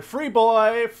Playboy. Free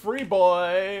boy! Free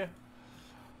boy!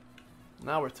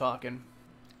 Now we're talking.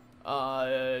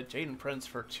 Jaden Prince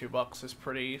for $2 is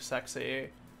pretty sexy.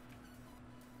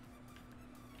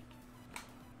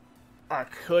 I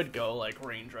could go like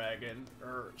Rain Dragon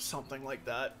or something like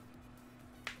that.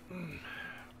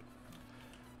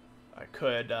 I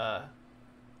could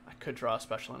draw a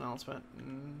special announcement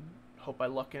and hope I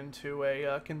luck into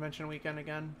a convention weekend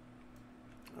again.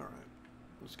 All right,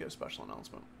 let's get a special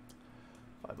announcement.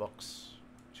 $5,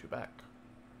 2 back.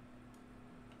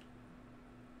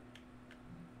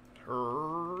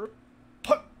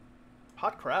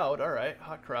 Hot crowd. All right,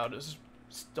 hot crowd is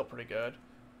still pretty good.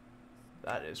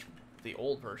 That is the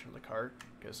old version of the card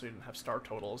because we didn't have star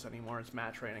totals anymore. It's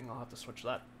match rating. I'll have to switch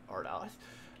that art out. I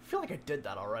feel like I did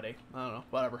that already. I don't know.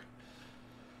 Whatever.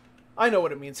 I know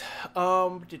what it means. Do I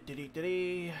want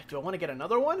to get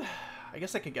another one? I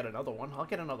guess I could get another one. I'll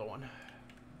get another one.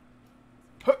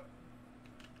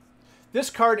 This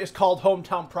card is called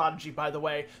Hometown Prodigy, by the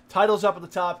way. Title's up at the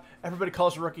top. Everybody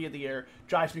calls it Rookie of the Year.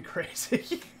 Drives me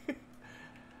crazy.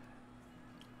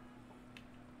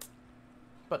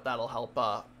 But that'll help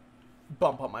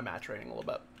bump up my match rating a little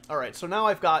bit. All right, so now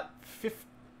I've got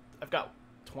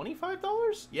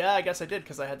 $25. Yeah, I guess I did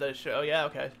because I had to show. Oh, yeah,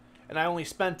 okay. And I only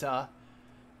spent on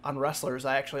wrestlers.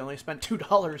 I actually only spent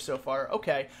 $2 so far.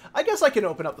 Okay, I guess I can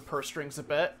open up the purse strings a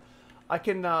bit. I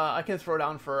can throw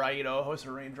down for host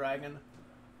a Rain Dragon.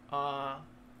 I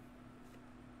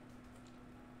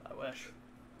wish.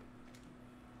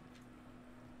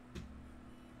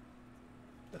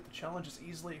 That the challenge is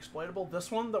easily exploitable.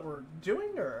 This one that we're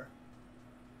doing, or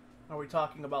are we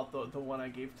talking about the one I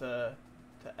gave to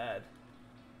Ed?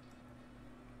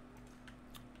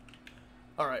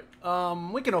 All right.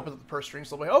 We can open up the purse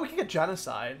strings a little bit. Oh, we can get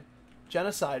Genocide.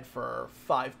 Genocide for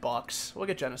 $5. We'll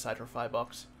get Genocide for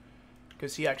 $5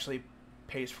 because he actually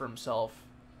pays for himself.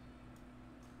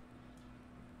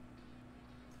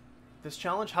 This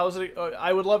challenge, how is it?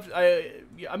 I would love.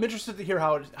 I'm interested to hear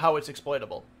how it's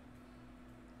exploitable.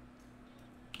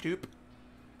 Dupe.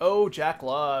 Oh, Jack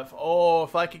Love. Oh,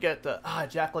 if I could get the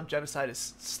Jack Love Genocide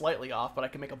is slightly off, but I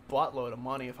can make a buttload of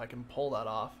money if I can pull that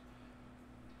off.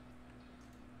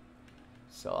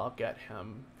 So I'll get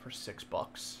him for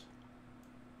 $6.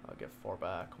 I'll get 4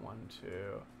 back. 1, 2,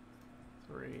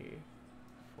 3,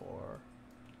 4.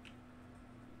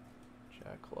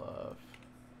 Jack Love.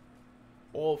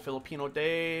 Oh, Filipino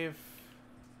Dave.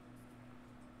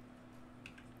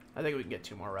 I think we can get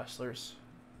 2 more wrestlers.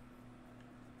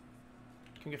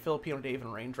 Can we get Filipino Dave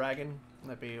and Rain Dragon?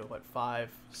 That'd be what, $5,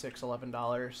 $6,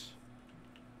 $11. And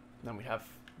then we have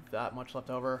that much left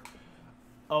over.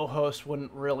 Oh, host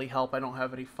wouldn't really help. I don't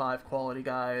have any 5 quality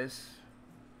guys.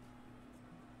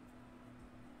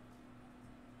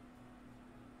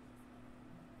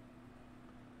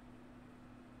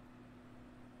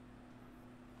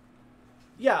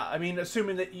 Yeah, I mean,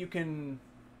 assuming that you can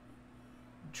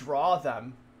draw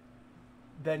them,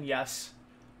 then yes.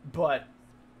 But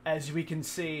as we can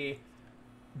see,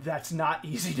 that's not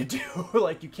easy to do.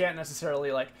 Like, you can't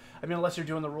necessarily, like, I mean, unless you're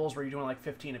doing the rules where you're doing like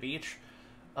 15 of each,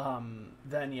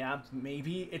 then yeah,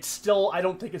 maybe. It's still, I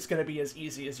don't think it's going to be as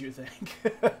easy as you think.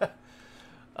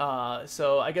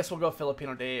 So I guess we'll go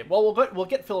Filipino Dave. Well, we'll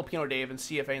get Filipino Dave and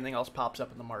see if anything else pops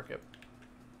up in the market.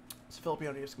 So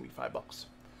Filipino Dave's going to be $5.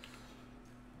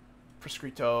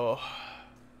 Prescrito.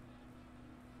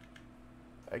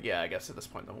 Yeah, I guess at this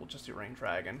point then we'll just do Rain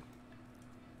Dragon.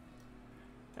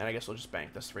 And I guess we'll just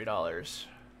bank this $3.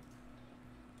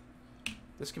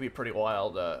 This could be a pretty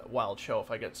wild show if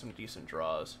I get some decent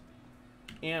draws.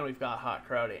 And we've got Hot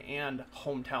Crowd and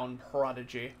Hometown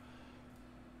Prodigy.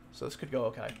 So this could go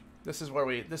okay. This is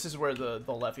where the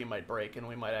levy might break and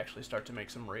we might actually start to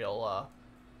make some real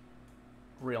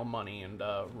money and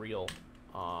real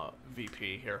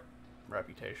VP here.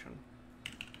 Reputation.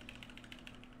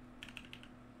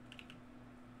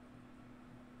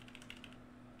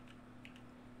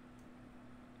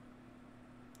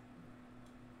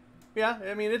 Yeah,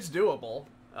 I mean, it's doable.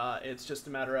 It's just a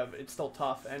matter of, it's still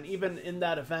tough. And even in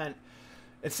that event,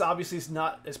 it's obviously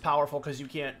not as powerful because you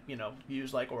can't,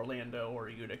 use like Orlando or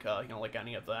Utica, like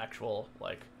any of the actual,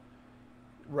 like,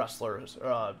 wrestlers,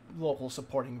 local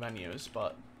supporting venues.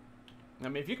 But, I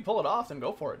mean, if you can pull it off, then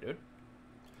go for it, dude.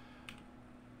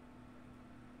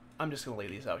 I'm just going to lay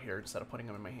these out here instead of putting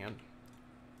them in my hand.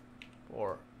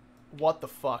 Or, what the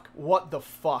fuck? What the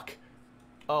fuck?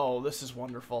 Oh, this is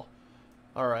wonderful.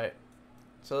 Alright.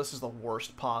 So this is the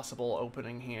worst possible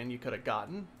opening hand you could have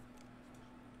gotten.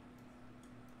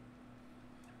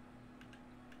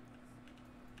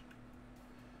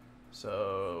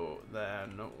 So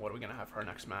then, what are we gonna have for our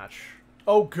next match?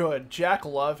 Oh, good. Jack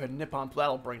Love and Nippon.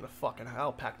 That'll bring the fucking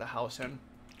hell. Pack the house in.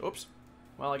 Oops.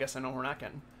 Well, I guess I know we're not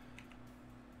getting.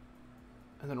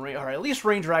 And then, all right, at least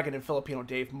Rain Dragon and Filipino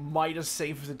Dave might have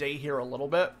saved the day here a little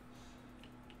bit.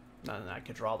 And I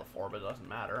could draw the 4, but it doesn't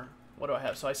matter. What do I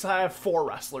have? So I have 4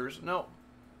 wrestlers. No,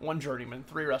 1 journeyman.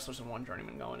 3 wrestlers and 1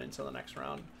 journeyman going into the next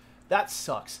round. That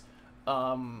sucks.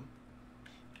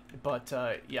 But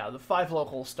yeah, the 5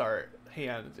 local start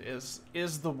hand is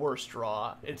the worst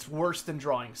draw. It's worse than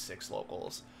drawing 6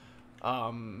 locals. Far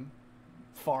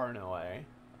and away.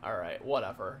 All right,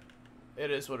 whatever.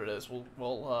 It is what it is.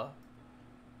 We'll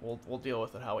deal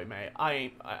with it how we may.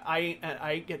 I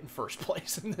ain't getting first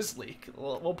place in this league.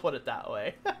 We'll put it that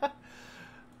way.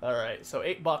 All right, so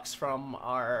 $8 from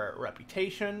our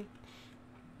reputation.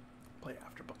 Play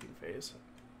after booking phase.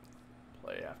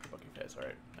 Play after booking phase. All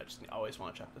right, I just always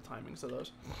want to check the timings of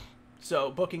those. So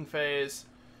booking phase.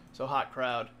 So hot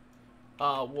crowd.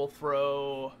 We'll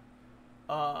throw.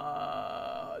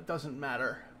 It doesn't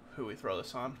matter who we throw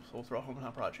this on. So we'll throw Home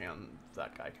and Prodigy on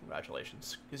that guy.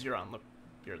 Congratulations, because you're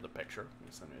the picture.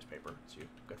 It's the newspaper. It's you.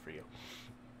 Good for you.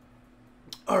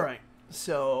 All right.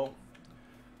 So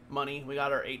money. We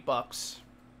got our $8,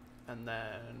 and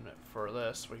then for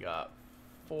this we got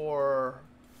 4.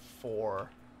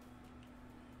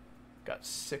 Got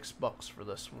 $6 for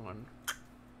this one.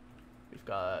 We've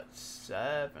got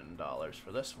 $7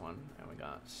 for this one, and we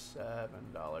got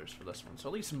 $7 for this one. So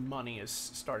at least money is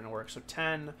starting to work. So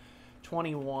 $10,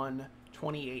 $21,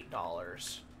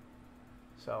 $28.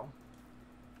 So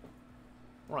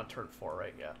we're on turn 4,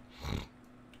 right? Yeah.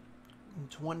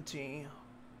 20,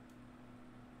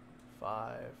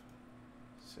 5,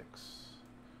 6,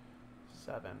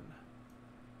 7,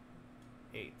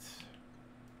 8.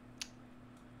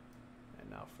 And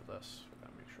now for this, we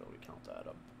gotta make sure we count that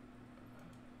up.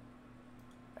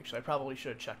 Actually, I probably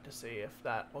should have checked to see if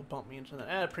that will bump me into the...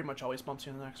 it pretty much always bumps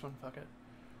you in the next one. Fuck it.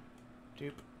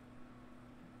 Dupe.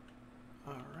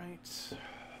 Alright.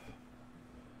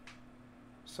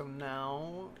 So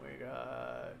now we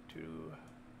got 2,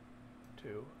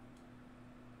 2,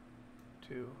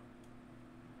 2.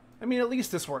 I mean, at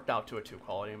least this worked out to a 2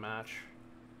 quality match.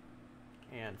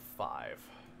 And 5.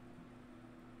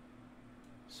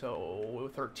 So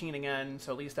 13 again,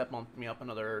 so at least that bumped me up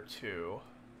another 2.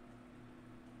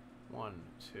 1,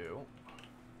 2.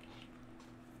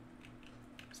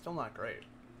 Still not great.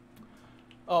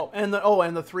 And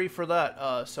the 3 for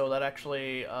that. So that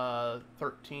actually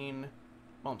 13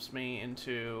 bumps me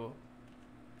into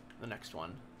the next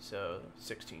one. So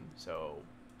 16. So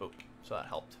boop. So that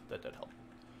helped. That did help.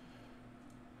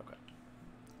 Okay.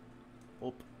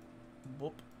 Boop.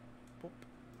 Boop. Boop.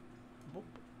 Boop.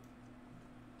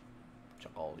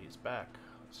 Chuck all these back.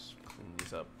 Let's clean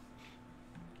these up.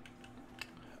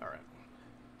 All right.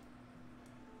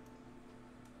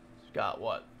 Got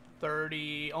what?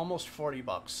 30, almost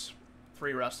 $40.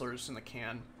 3 wrestlers in the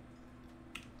can.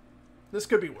 This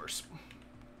could be worse.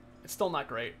 It's still not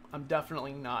great. I'm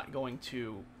definitely not going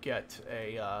to get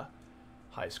a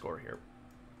high score here,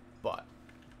 but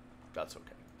that's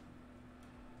okay.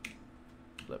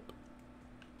 Flip.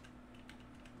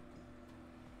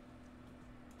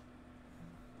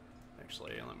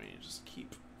 Actually, let me just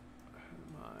keep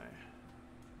my,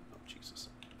 oh Jesus,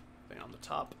 thing on the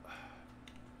top.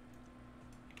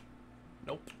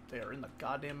 Nope, they are in the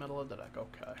goddamn middle of the deck.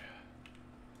 Okay.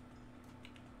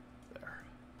 There.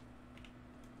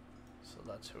 So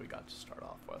that's who we got to start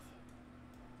off with.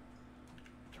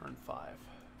 Turn 5.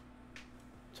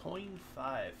 Turn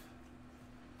 5.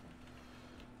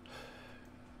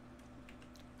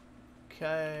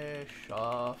 Okay,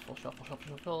 shuffle, shuffle,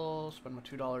 shuffle, shuffle. Spend my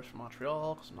 $2 for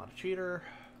Montreal because I'm not a cheater.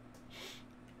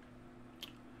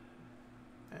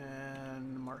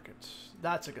 And market.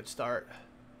 That's a good start.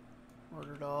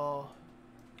 Murder Doll,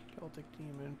 Celtic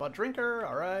Demon, Bud Drinker,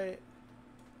 alright.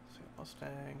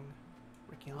 Mustang,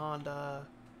 Ricky Honda,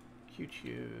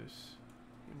 Q-Choose,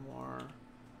 more,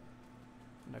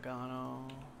 Nagano,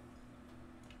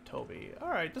 Toby.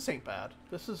 Alright, this ain't bad.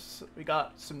 This is, we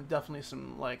got some, definitely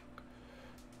some, like,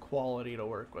 quality to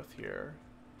work with here.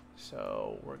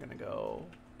 So, we're gonna go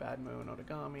Bad Moon,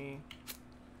 Otagami,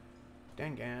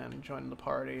 Dangan, joining the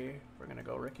party. We're gonna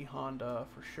go Ricky Honda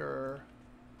for sure.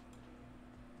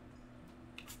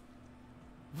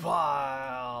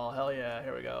 Wow, hell yeah,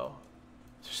 here we go.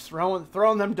 Just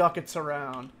throwing them ducats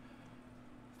around.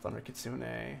 Thunder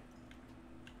Kitsune.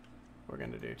 We're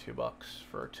gonna do $2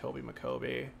 for Toby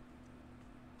McCoby.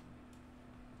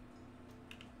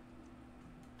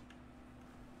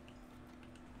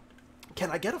 Can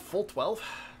I get a full 12?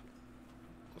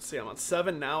 Let's see, I'm on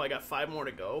 7 now. I got 5 more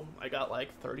to go. I got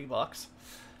like 30 bucks.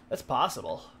 That's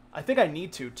possible. I think I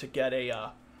need to get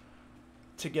a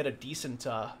decent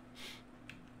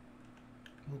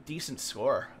decent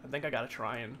score. I think I gotta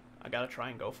try and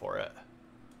go for it.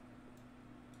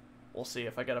 We'll see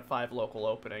if I get a 5 local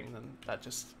opening, then that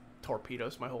just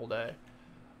torpedoes my whole day.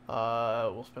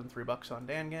 We'll spend $3 on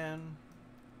Dangan.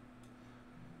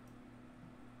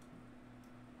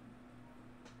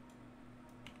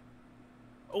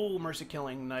 Oh, Mercy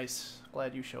Killing, nice.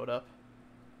 Glad you showed up.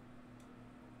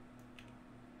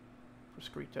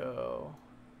 Proscrito.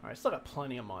 Alright, still got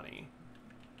plenty of money.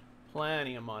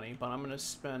 Plenty of money, but I'm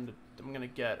gonna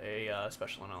get a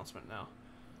special announcement now.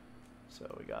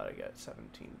 So we gotta get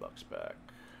 17 bucks back.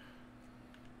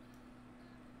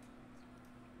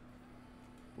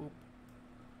 Boop.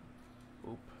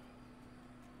 Boop.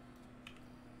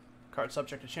 Card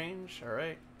subject to change,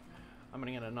 alright. I'm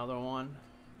gonna get another one.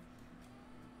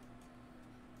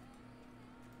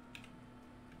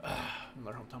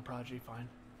 Another hometown prodigy, fine.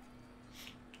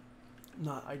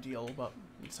 Not ideal, but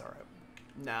it's alright.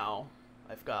 Now,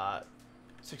 I've got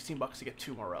 16 bucks to get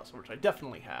 2 more routes, which I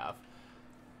definitely have.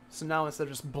 So now instead of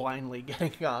just blindly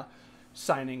getting,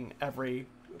 signing every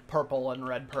purple and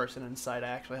red person inside, I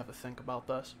actually have to think about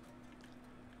this.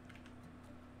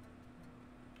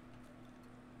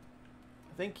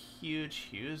 I think Huge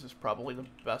Hughes is probably the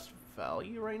best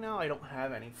value right now. I don't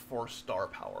have any 4-star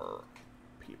power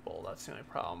people. That's the only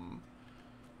problem.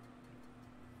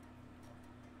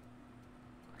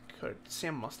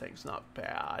 Sam Mustang's not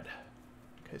bad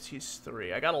because he's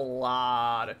 3. I got a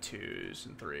lot of 2s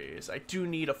and 3s. I do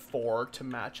need a 4 to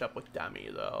match up with Demi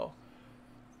though,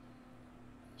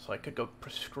 so I could go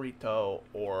Proscrito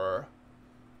or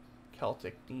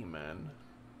Celtic Demon.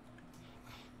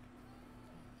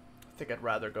 I think I'd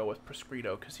rather go with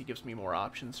Proscrito because he gives me more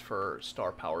options for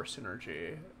star power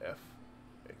synergy if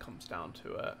it comes down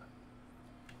to it.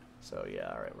 So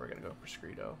yeah, alright, we're gonna go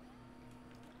Proscrito.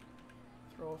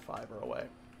 Throw a 5er away.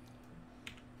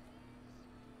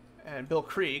 And Bill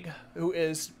Krieg, who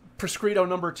is Proscrito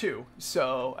number 2.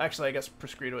 So, actually, I guess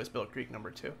Proscrito is Bill Krieg number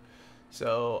 2.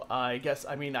 So, I guess,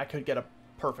 I mean, I could get a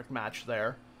perfect match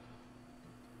there.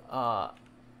 Oh,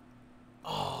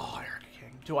 Eric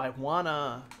King. Do I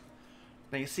wanna...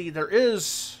 Now, you see, there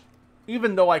is...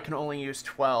 Even though I can only use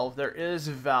 12, there is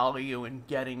value in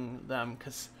getting them,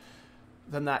 because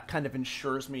then that kind of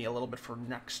ensures me a little bit for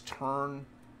next turn.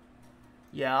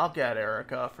 Yeah, I'll get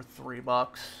Erica for $3.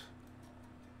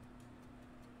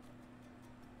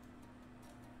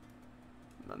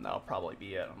 And then that'll probably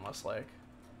be it, unless, like...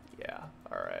 Yeah,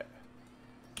 alright.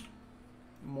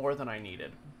 More than I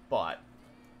needed, but,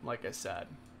 like I said...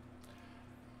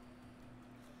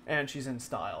 And she's in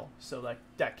style, so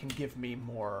that can give me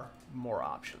more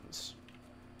options.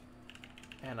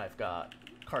 And I've got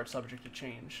card subject to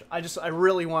change. I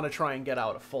really want to try and get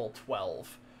out a full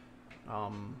 12.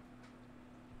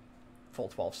 Full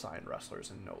 12 signed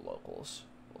wrestlers and no locals.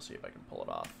 We'll see if I can pull it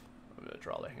off. I'm going to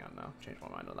draw the hand now. Change my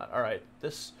mind on that. Alright,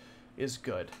 this is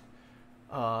good.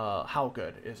 How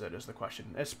good is it is the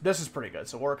question. This is pretty good.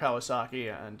 So War Kawasaki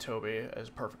and Toby is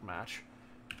a perfect match.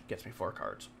 Gets me 4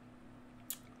 cards.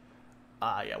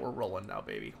 Yeah, we're rolling now,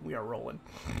 baby. We are rolling.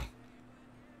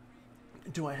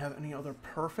 Do I have any other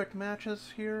perfect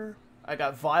matches here? I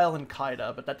got Vile and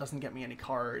Kaida, but that doesn't get me any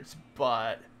cards,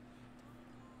 but...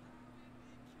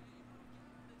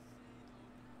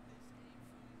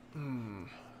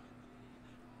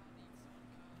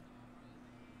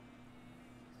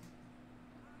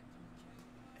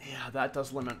 Yeah, that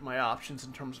does limit my options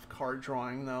in terms of card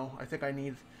drawing, though. I think I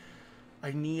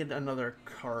need another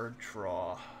card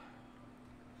draw.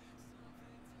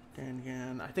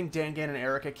 Dangan. I think Dangan and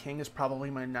Erica King is probably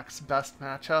my next best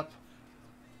matchup.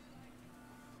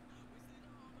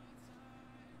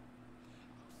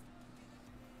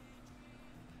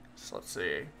 So let's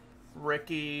see.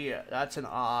 Ricky, that's an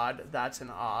odd. That's an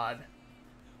odd.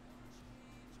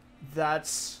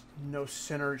 That's no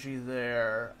synergy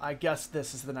there. I guess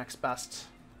this is the next best.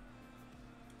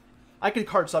 I could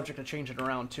card subject to change it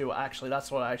around too. Actually,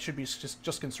 that's what I should be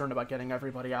just concerned about, getting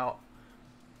everybody out.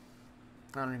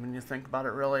 I don't even need to think about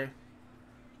it, really.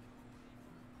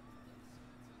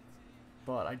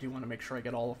 But I do want to make sure I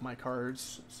get all of my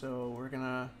cards. So we're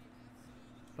gonna...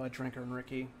 Drinker and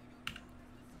Ricky.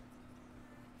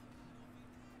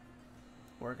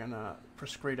 We're gonna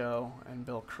Proscrito and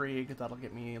Bill Krieg. That'll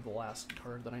get me the last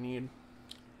card that I need.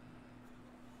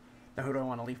 Now who do I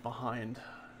want to leave behind?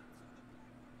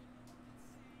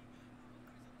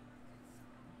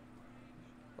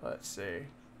 Let's see.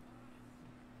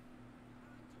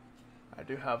 I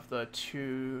do have the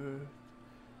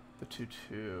the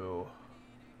 2/2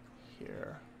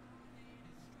 here.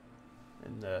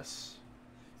 In this.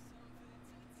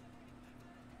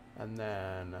 And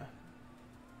then,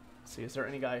 see, is there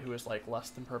any guy who is like less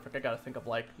than perfect? I gotta think of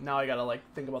like, now I gotta like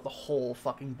think about the whole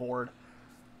fucking board.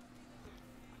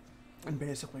 And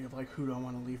basically of like, who do I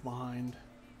want to leave behind?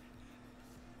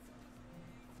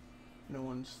 No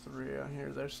one's 3 on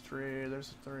here. There's 3.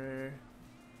 There's a 3.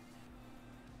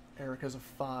 Erica's a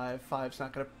 5. 5's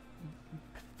not gonna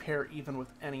pair even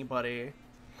with anybody.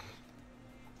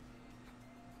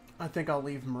 I think I'll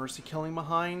leave Mercy Killing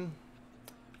behind.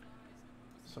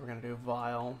 So we're gonna do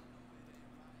Vile.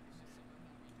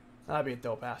 That'd be a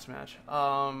dope ass match.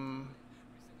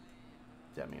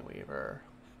 Demi Weaver.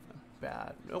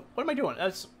 Bad. Oh, what am I doing?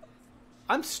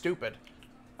 I'm stupid.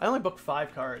 I only booked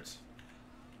 5 cards.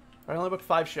 I only booked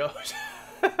 5 shows.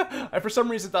 I for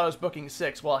some reason thought I was booking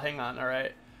 6. Well, hang on. All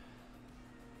right.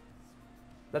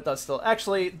 That does still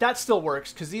actually that still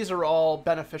works because these are all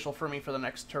beneficial for me for the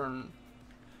next turn.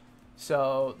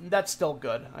 So that's still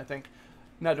good, I think.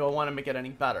 Now, do I want to make it any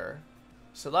better?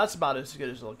 So that's about as good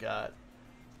as it'll get.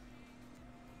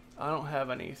 I don't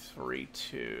have any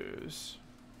 3/2s.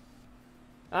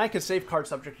 And I could save card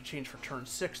subject to change for turn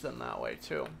 6 then that way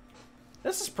too.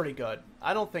 This is pretty good.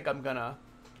 I don't think I'm gonna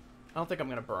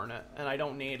burn it, and I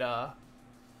don't need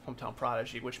Hometown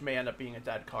Prodigy, which may end up being a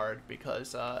dead card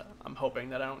because I'm hoping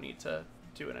that I don't need to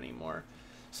do it anymore.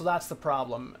 So that's the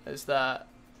problem, is that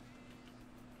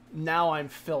now I'm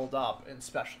filled up in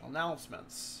special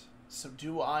announcements. So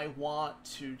do I want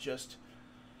to just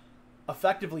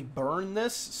effectively burn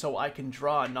this so I can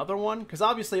draw another one? Because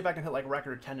obviously if I can hit like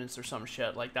record attendance or some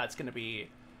shit, like that's going to be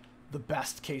the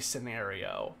best case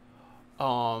scenario.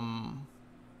 And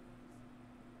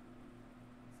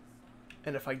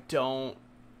if I don't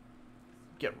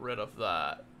get rid of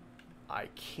that, I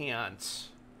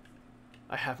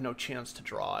have no chance to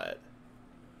draw it.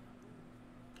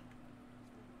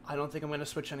 I don't think I'm going to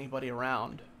switch anybody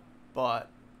around, but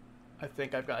I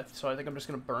think I'm just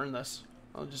going to burn this.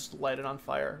 I'll just light it on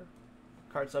fire.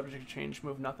 Card subject to change,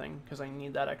 move nothing, because I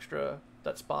need that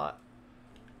that spot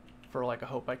for like a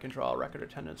hope I can draw a record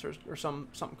attendance or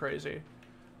something crazy.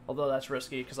 Although that's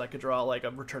risky because I could draw like a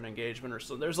return engagement or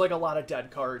so. There's like a lot of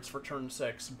dead cards for turn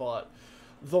 6, but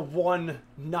the one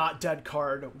not dead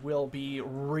card will be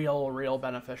real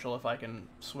beneficial if I can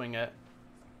swing it.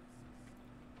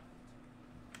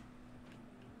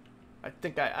 I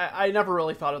think I never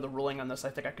really thought of the ruling on this.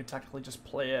 I think I could technically just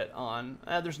play it on...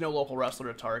 there's no local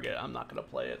wrestler to target. I'm not going to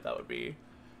play it. That would be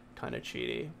kind of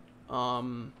cheaty.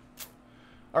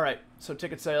 Alright, so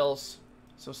ticket sales.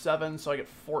 So 7, so I get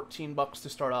 14 bucks to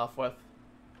start off with.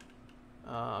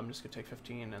 I'm just going to take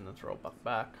 15 and then throw a buck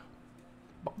back.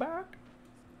 Buck back?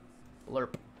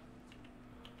 Lerp.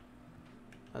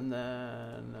 And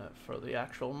then for the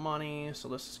actual money, so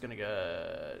this is going to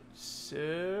get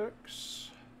 6...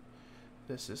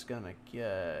 This is gonna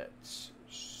get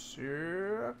 6.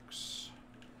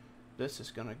 This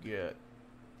is gonna get...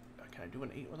 Can I do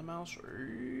an 8 with a mouse?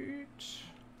 8.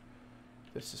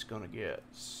 This is gonna get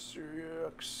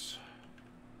 6.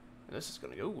 And this is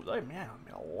gonna go... Ooh, man, I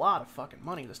made a lot of fucking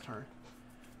money this turn.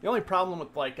 The only problem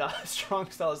with, like, strong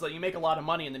style is that you make a lot of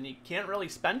money and then you can't really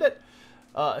spend it.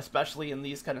 Especially in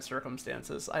these kind of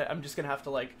circumstances. I'm just gonna have to,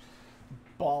 like,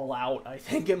 ball out, I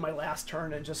think, in my last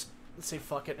turn and just... say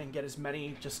fuck it and get as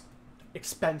many just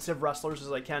expensive wrestlers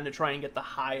as I can to try and get the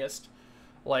highest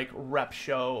like rep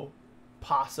show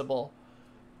possible.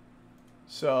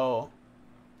 So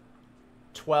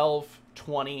 12,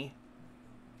 20,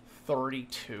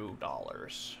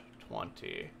 $32,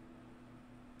 20,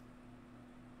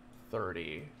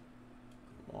 30,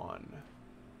 1,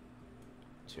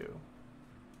 2.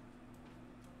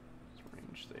 Let's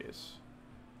arrange these.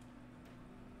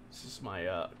 This is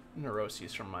my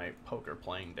neuroses from my poker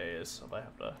playing days, so I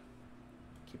have to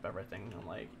keep everything in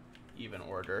like even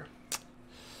order.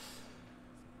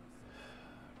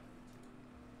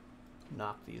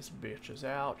 Knock these bitches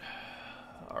out.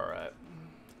 Alright.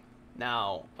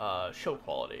 Now, show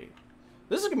quality.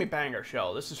 This is gonna be a banger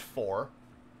show. This is 4.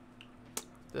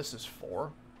 This is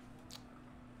 4.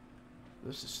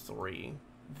 This is 3.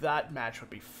 That match would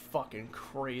be fucking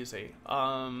crazy.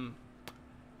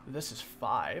 This is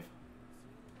 5.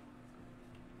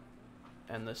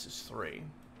 And this is 3.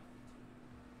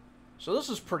 So this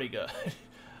is pretty good.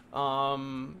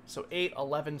 So 8,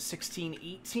 11, 16,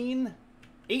 18.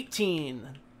 18.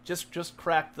 Just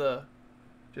crack the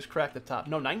top.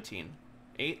 No, 19.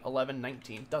 8, 11,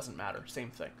 19. Doesn't matter.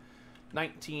 Same thing.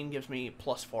 19 gives me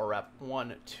plus 4 rep.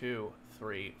 1, 2,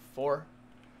 3, 4.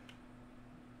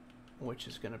 Which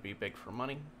is going to be big for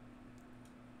money.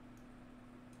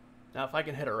 Now, if I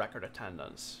can hit a record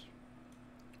attendance,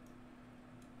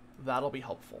 that'll be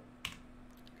helpful.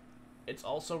 It's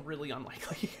also really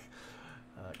unlikely.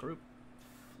 Group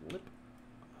flip.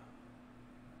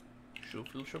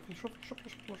 Shuffle.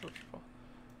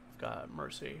 I've got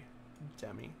Mercy,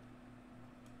 Demi,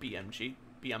 BMG,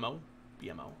 BMO.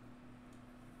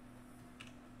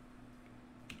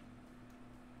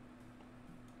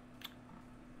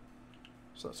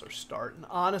 So that's our start. And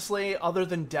honestly, other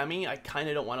than Demi, I kind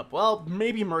of don't want to. Well,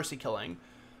 maybe Mercy Killing.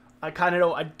 I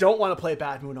don't want to play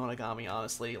Bad Moon Onigami,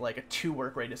 honestly. Like, a 2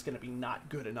 work rate is going to be not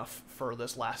good enough for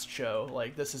this last show.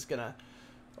 Like, this is going to,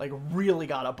 like, really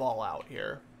got to ball out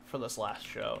here for this last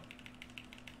show.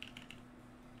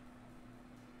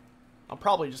 I'm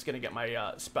probably just going to get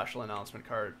my special announcement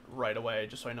card right away,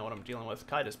 just so I know what I'm dealing with.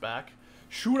 Kaida's back.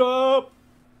 Shoot up!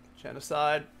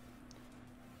 Genocide.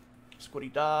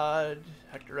 Squiddy Dodd.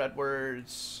 Hector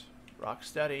Edwards.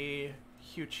 Rocksteady.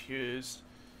 Huge Hughes.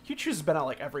 Huge Hughes has been out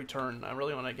like every turn. I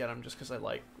really want to get him just because I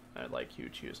like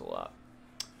Huge Hughes a lot.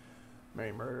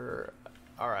 Mary Murder.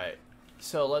 All right,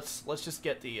 so let's just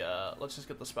get the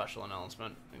special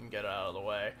announcement and get it out of the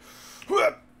way.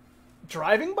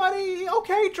 Driving Buddy,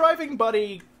 okay, Driving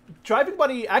Buddy.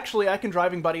 Actually, I can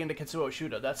Driving Buddy into Kitsuo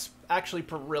Shuda. That's actually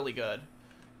really good,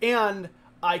 and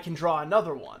I can draw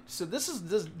another one. So this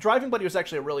Driving Buddy was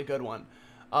actually a really good one.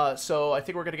 So I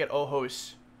think we're gonna get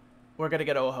Ohos. We're going to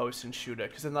get Ohos and Shuda,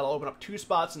 because then that'll open up 2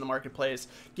 spots in the marketplace.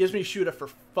 Gives me Shuda for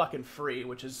fucking free,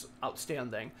 which is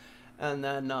outstanding. And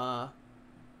then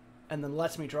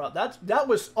lets me draw. That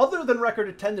was, other than record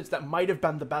attendance, that might have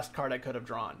been the best card I could have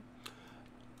drawn.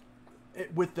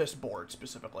 With this board,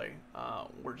 specifically.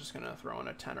 We're just going to throw in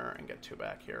a tenor and get 2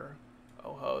 back here.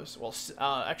 Ohos. Well,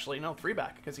 actually, no, 3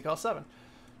 back, because he calls 7.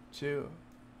 2,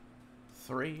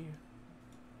 3.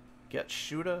 Get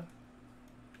Shuda.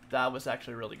 That was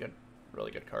actually really good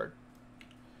card.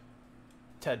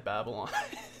 Ted Babylon.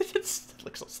 It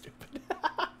looks so stupid.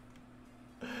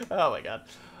 Oh my god.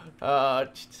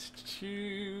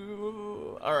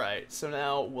 Alright, so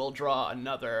now we'll draw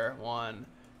another 1,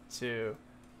 2,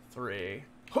 3.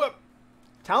 Whoop!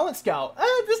 Talent Scout.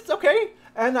 This okay.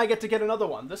 And I get to get another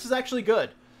one. This is actually good.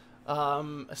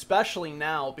 Especially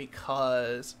now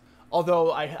because,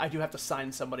 although I do have to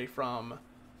sign somebody from...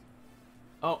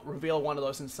 Oh, reveal one of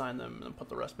those and sign them, and put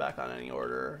the rest back on any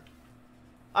order.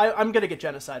 I'm gonna get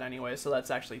Genocide anyway, so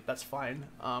that's fine.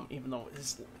 Even though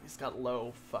he's got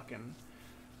low fucking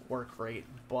work rate,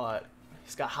 but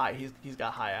he's got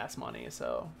high ass money.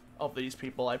 So of these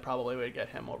people, I probably would get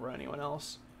him over anyone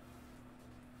else.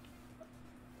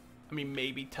 I mean,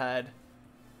 maybe Ted,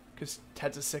 because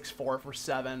Ted's a 6'4" for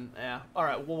 7. Yeah. All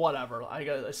right. Well, whatever.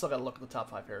 I still gotta look at the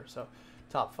top 5 here. So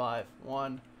top 5.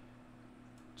 1,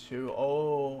 2.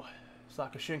 Oh,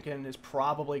 Sakashinkin is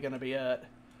probably going to be it.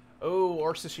 Oh,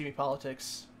 or Sashimi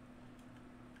Politics.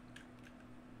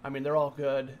 I mean, they're all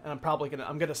good, and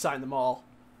I'm gonna sign them all.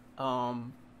 Yeah,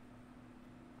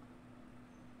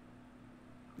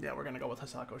 we're gonna go with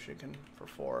Hisako Shinken for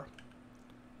 4.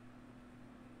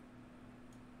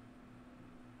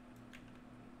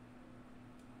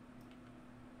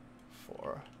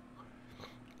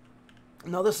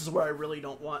 Now this is where I really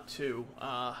don't want to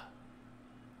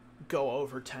go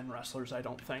over 10 wrestlers, I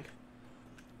don't think.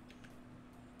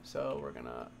 So we're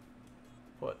gonna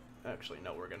put, actually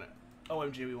no, we're gonna,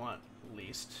 OMG we want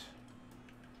least.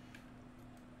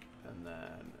 And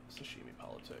then Sashimi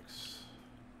Politics.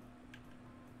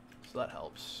 So that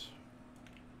helps.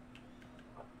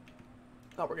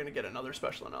 Now we're gonna get another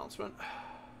special announcement.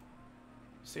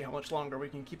 See how much longer we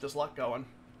can keep this luck going.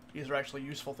 These are actually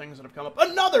useful things that have come up.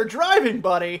 Another Driving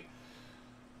Buddy!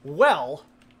 Well.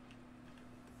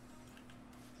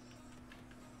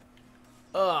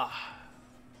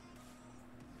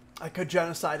 I could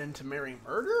Genocide into Mary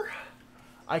Murder.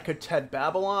 I could Ted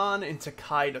Babylon into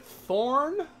Kaida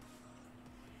Thorn.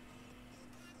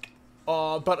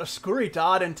 But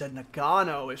Oscuridad into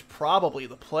Nagano is probably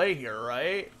the play here,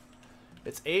 right?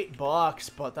 It's $8,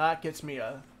 but that gets me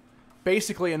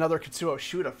basically another Kitsuo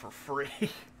Shuda for free.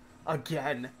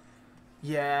 Again.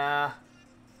 Yeah.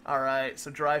 Alright,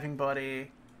 so Driving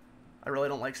Buddy. I really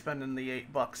don't like spending the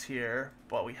 $8 here,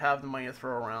 but we have the money to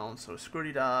throw around, so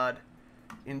Oscuridad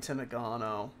into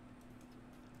Nagano.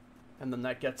 And then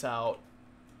that gets out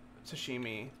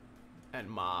Sashimi and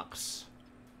Mox.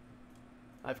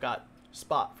 I've got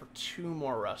spot for 2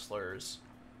 more wrestlers.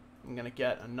 I'm gonna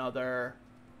get another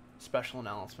special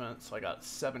announcement, so I got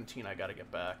 17 I gotta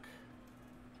get back.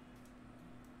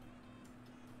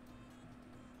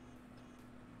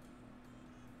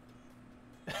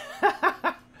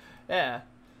 Yeah.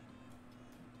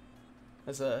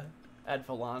 There's a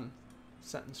Advalon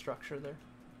sentence structure there.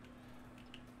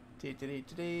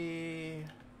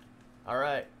 All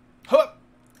right. Huh!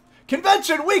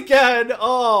 Convention weekend.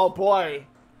 Oh boy.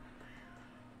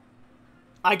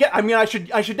 I mean, I should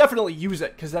definitely use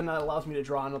it because then that allows me to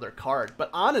draw another card.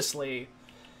 But honestly,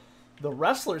 the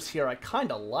wrestlers here I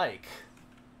kind of like.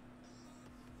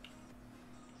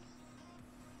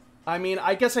 I mean,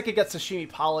 I guess I could get Sashimi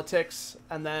Politics,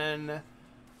 and then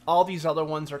all these other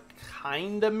ones are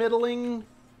kind of middling.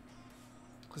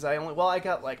 Because I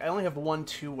only have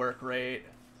 1-2 work rate.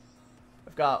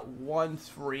 I've got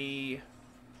 1-3.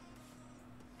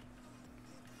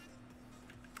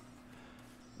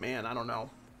 Man, I don't know.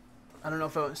 I don't know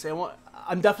if I want to say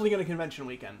I'm definitely going to convention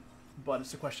weekend, but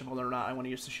it's a question of whether or not I want to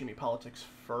use Sashimi Politics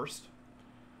first.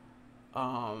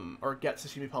 Or get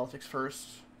Sashimi Politics first,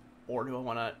 or do I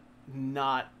want to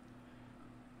not...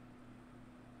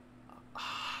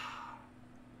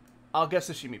 I'll get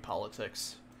Sashimi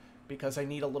Politics, because I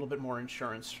need a little bit more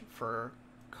insurance for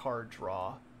card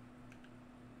draw.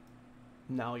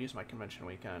 Now I'll use my convention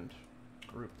weekend.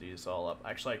 Group these all up.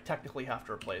 Actually, I technically have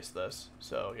to replace this,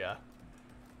 so yeah.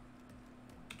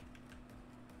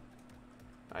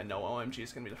 I know OMG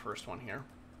is going to be the first one here.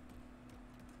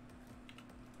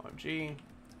 OMG,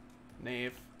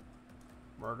 Knave,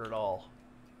 Murdered All,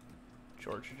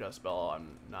 George Jezebel. I'm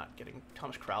not getting.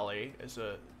 Thomas Crowley is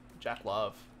a Jack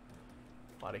Love,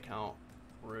 Body Count,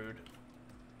 Rude,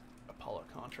 Apollo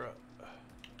Contra.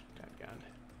 Again,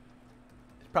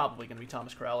 it's probably going to be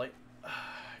Thomas Crowley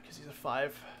because he's a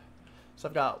 5. So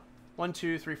I've got 1,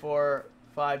 2, 3, 4,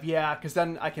 5. Yeah, because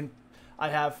then I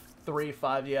have 3,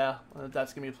 5. Yeah,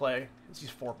 that's gonna be a play. He's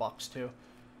 $4 too.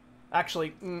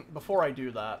 Actually, before I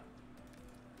do that,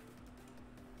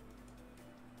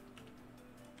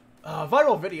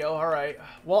 viral video. All right.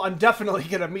 Well, I'm definitely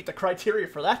gonna meet the criteria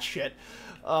for that shit.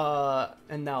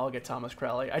 And now I'll get Thomas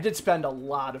Crowley. I did spend a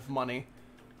lot of money,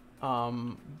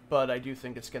 but I do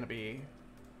think it's gonna be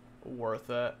worth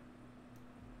it.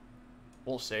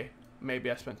 We'll see.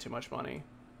 Maybe I spent too much money,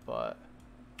 but.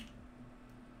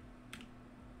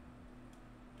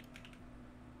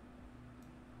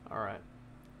 Alright.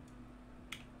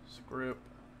 Group,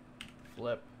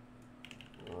 flip,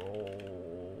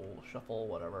 roll, shuffle,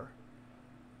 whatever.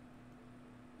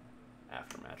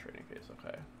 Aftermatch rating phase,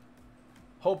 okay.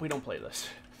 Hope we don't play this.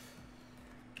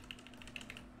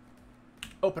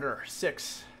 Opener,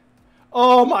 6.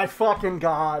 Oh my fucking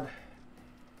god.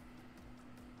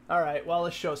 Alright, well,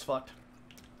 this show's fucked.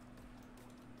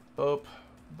 Boop,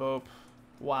 boop.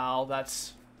 Wow,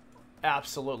 that's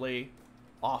absolutely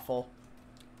awful.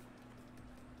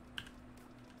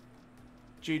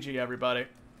 GG, everybody. At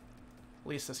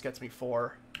least this gets me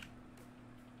 4.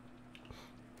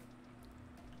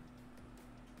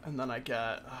 And then I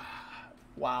get...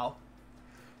 wow.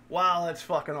 Wow, that's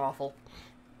fucking awful.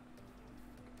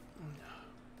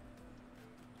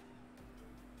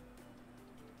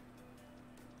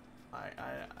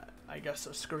 I guess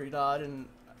Oscuridad and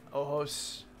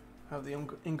Ojos have the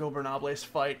Ingobernables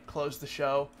fight close the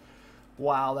show.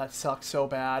 Wow, that sucks so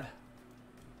bad.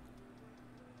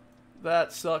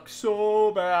 That sucks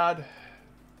so bad.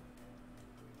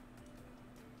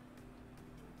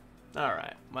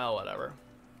 Alright, well, whatever.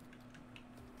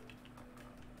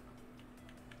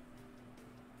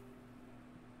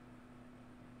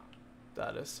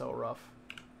 That is so rough.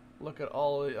 Look at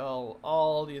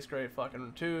all these great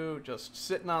fucking 2 just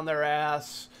sitting on their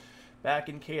ass back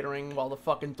in catering while the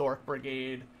fucking Dork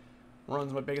Brigade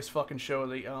runs my biggest fucking show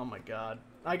of the... Oh my god.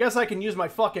 I guess I can use my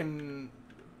fucking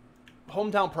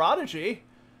Hometown Prodigy.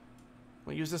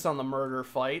 We'll use this on the murder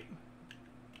fight.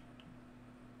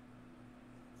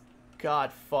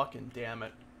 God fucking damn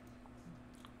it.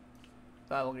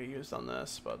 That'll get used on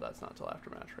this, but that's not till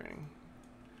after match training.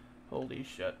 Holy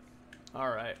shit.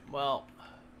 Alright, well...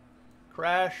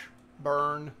 Crash,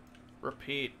 burn,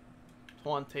 repeat,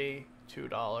 $22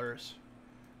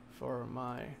 for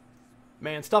my...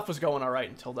 Man, stuff was going alright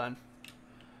until then.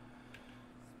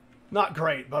 Not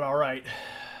great, but alright.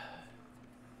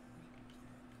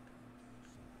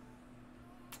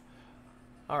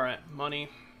 Alright, money.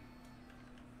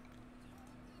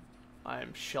 I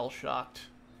am shell-shocked.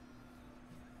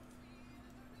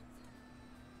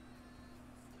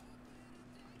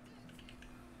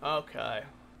 Okay.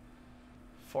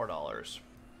 $4. $4.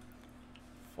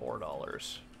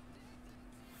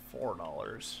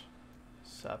 $4.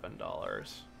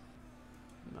 $7.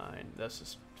 9. This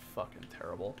is fucking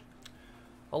terrible.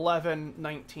 $11,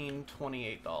 $19,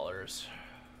 $28.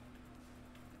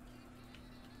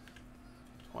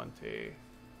 20.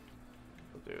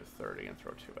 We'll do 30 and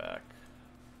throw 2 back.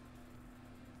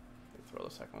 Throw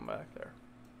the second one back there.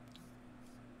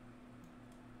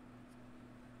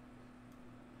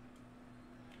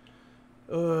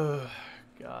 Ugh,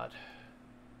 God.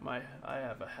 I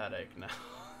have a headache now.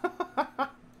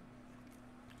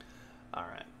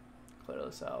 Alright. Clear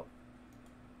this out.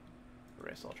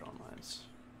 Erase Ultra Onlines.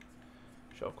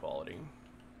 Show quality.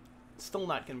 It's still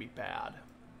not going to be bad.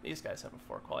 These guys have a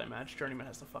 4 quality match. Journeyman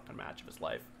has the fucking match of his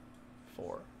life.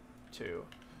 4, 2,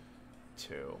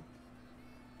 2.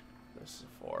 This is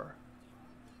a 4.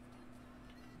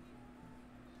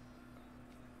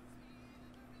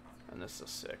 And this is a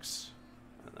 6.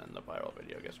 And then the viral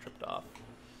video gets tripped off.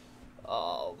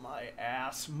 Oh, my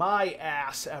ass. My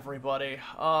ass, everybody.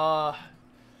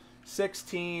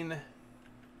 16.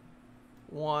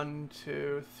 1,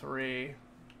 2, 3.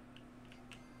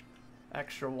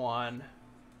 Extra 1.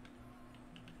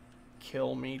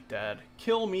 Kill me dead.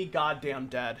 Kill me goddamn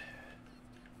dead.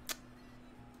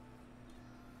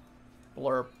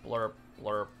 Blurp, blurp,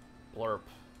 blurp, blurp.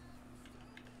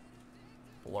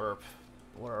 Blurp,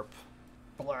 blurp,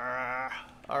 blur.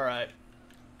 Alright.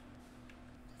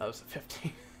 That was a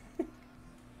 15.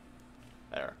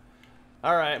 There.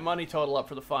 Alright, money total up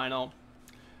for the final.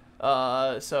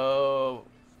 So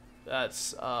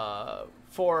that's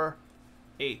 4,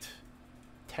 8,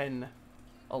 10,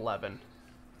 11.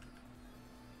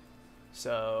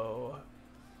 So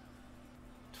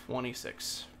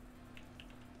 26.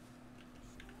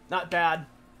 Not bad.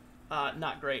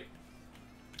 Not great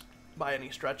by any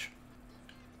stretch.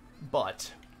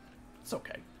 But it's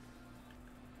okay.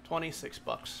 26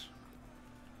 bucks.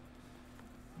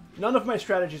 None of my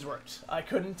strategies worked. I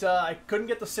couldn't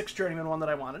get the 6 journeyman one that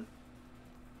I wanted.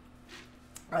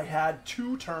 I had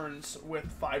 2 turns with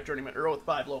 5 journeyman, or with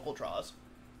 5 local draws.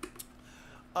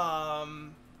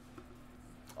 Although,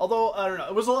 I don't know,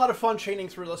 it was a lot of fun chaining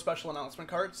through those special announcement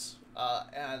cards.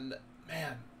 And,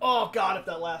 man, oh god, if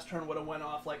that last turn would have went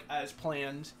off like as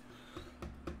planned.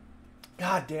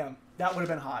 God damn, that would have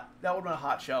been hot. That would have been a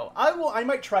hot show. I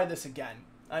might try this again.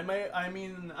 I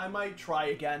might try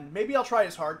again. Maybe I'll try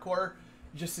as hardcore,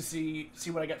 just to see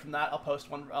what I get from that. I'll post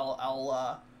one,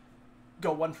 I'll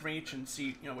go one from each and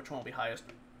see, you know, which one will be highest.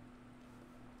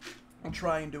 I'll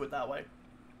try and do it that way.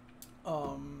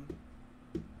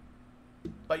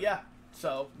 But yeah,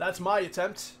 so that's my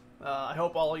attempt. I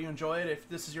hope all of you enjoyed. If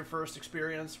this is your first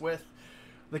experience with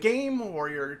the game, or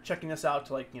you're checking us out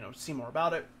to, like, you know, see more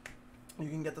about it, you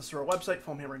can get this through our website,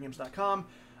 foamhammergames.com.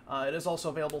 It is also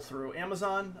available through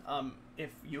Amazon. If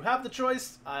you have the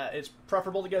choice, it's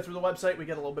preferable to get it through the website. We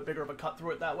get a little bit bigger of a cut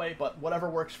through it that way, but whatever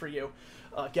works for you,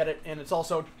 get it. And it's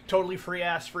also totally free,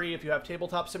 ass-free if you have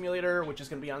Tabletop Simulator, which is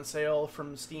going to be on sale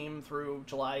from Steam through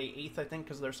July 8th, I think,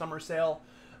 because of their summer sale.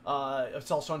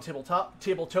 It's also on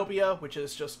Tabletopia, which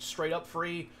is just straight up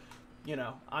free. You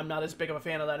know, I'm not as big of a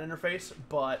fan of that interface,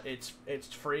 but it's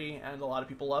free and a lot of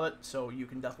people love it, so you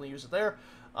can definitely use it there.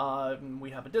 We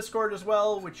have a Discord as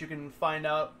well, which you can find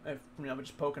out if, you know,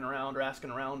 just poking around or asking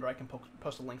around, or I can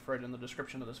post a link for it in the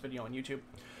description of this video on YouTube.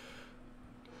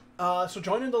 So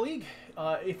join in the league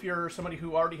if you're somebody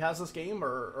who already has this game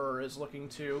or is looking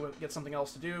to get something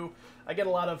else to do. I get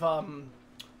a lot of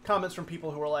comments from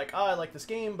people who are like, oh, I like this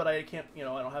game, but I can't, you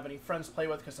know, I don't have any friends to play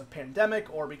with because of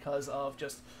pandemic, or because of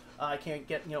just I can't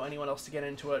get, you know, anyone else to get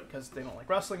into it because they don't like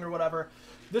wrestling or whatever.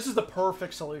 This is the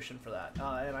perfect solution for that,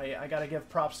 and I gotta give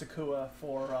props to Kua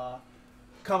for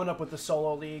coming up with the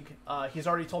solo league. He's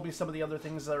already told me some of the other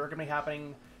things that are going to be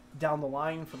happening down the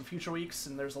line for the future weeks,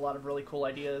 and there's a lot of really cool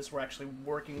ideas. We're actually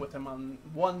working with him on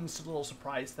one little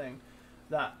surprise thing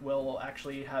that will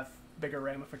actually have bigger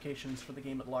ramifications for the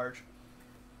game at large.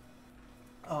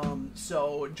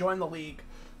 So join the league.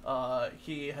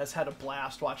 He has had a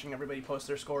blast watching everybody post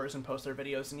their scores and post their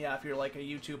videos. And yeah, if you're like a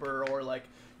YouTuber, or like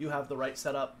you have the right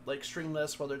setup, like stream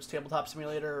this, whether it's Tabletop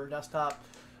Simulator or desktop,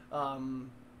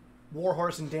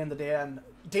 Warhorse and Dan the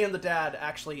Dad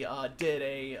actually did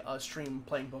a stream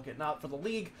playing Book-It, not for the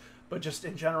league, but just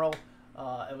in general.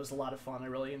 It was a lot of fun. I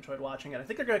really enjoyed watching it. I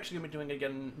think they're actually going to be doing it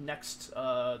again next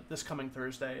this coming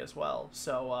Thursday as well.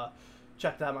 So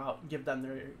check them out. Give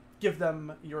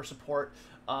them your support.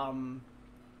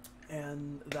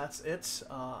 And that's it.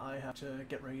 I have to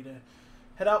get ready to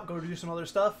head out, go do some other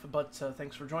stuff. But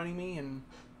thanks for joining me, and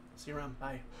see you around.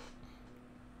 Bye.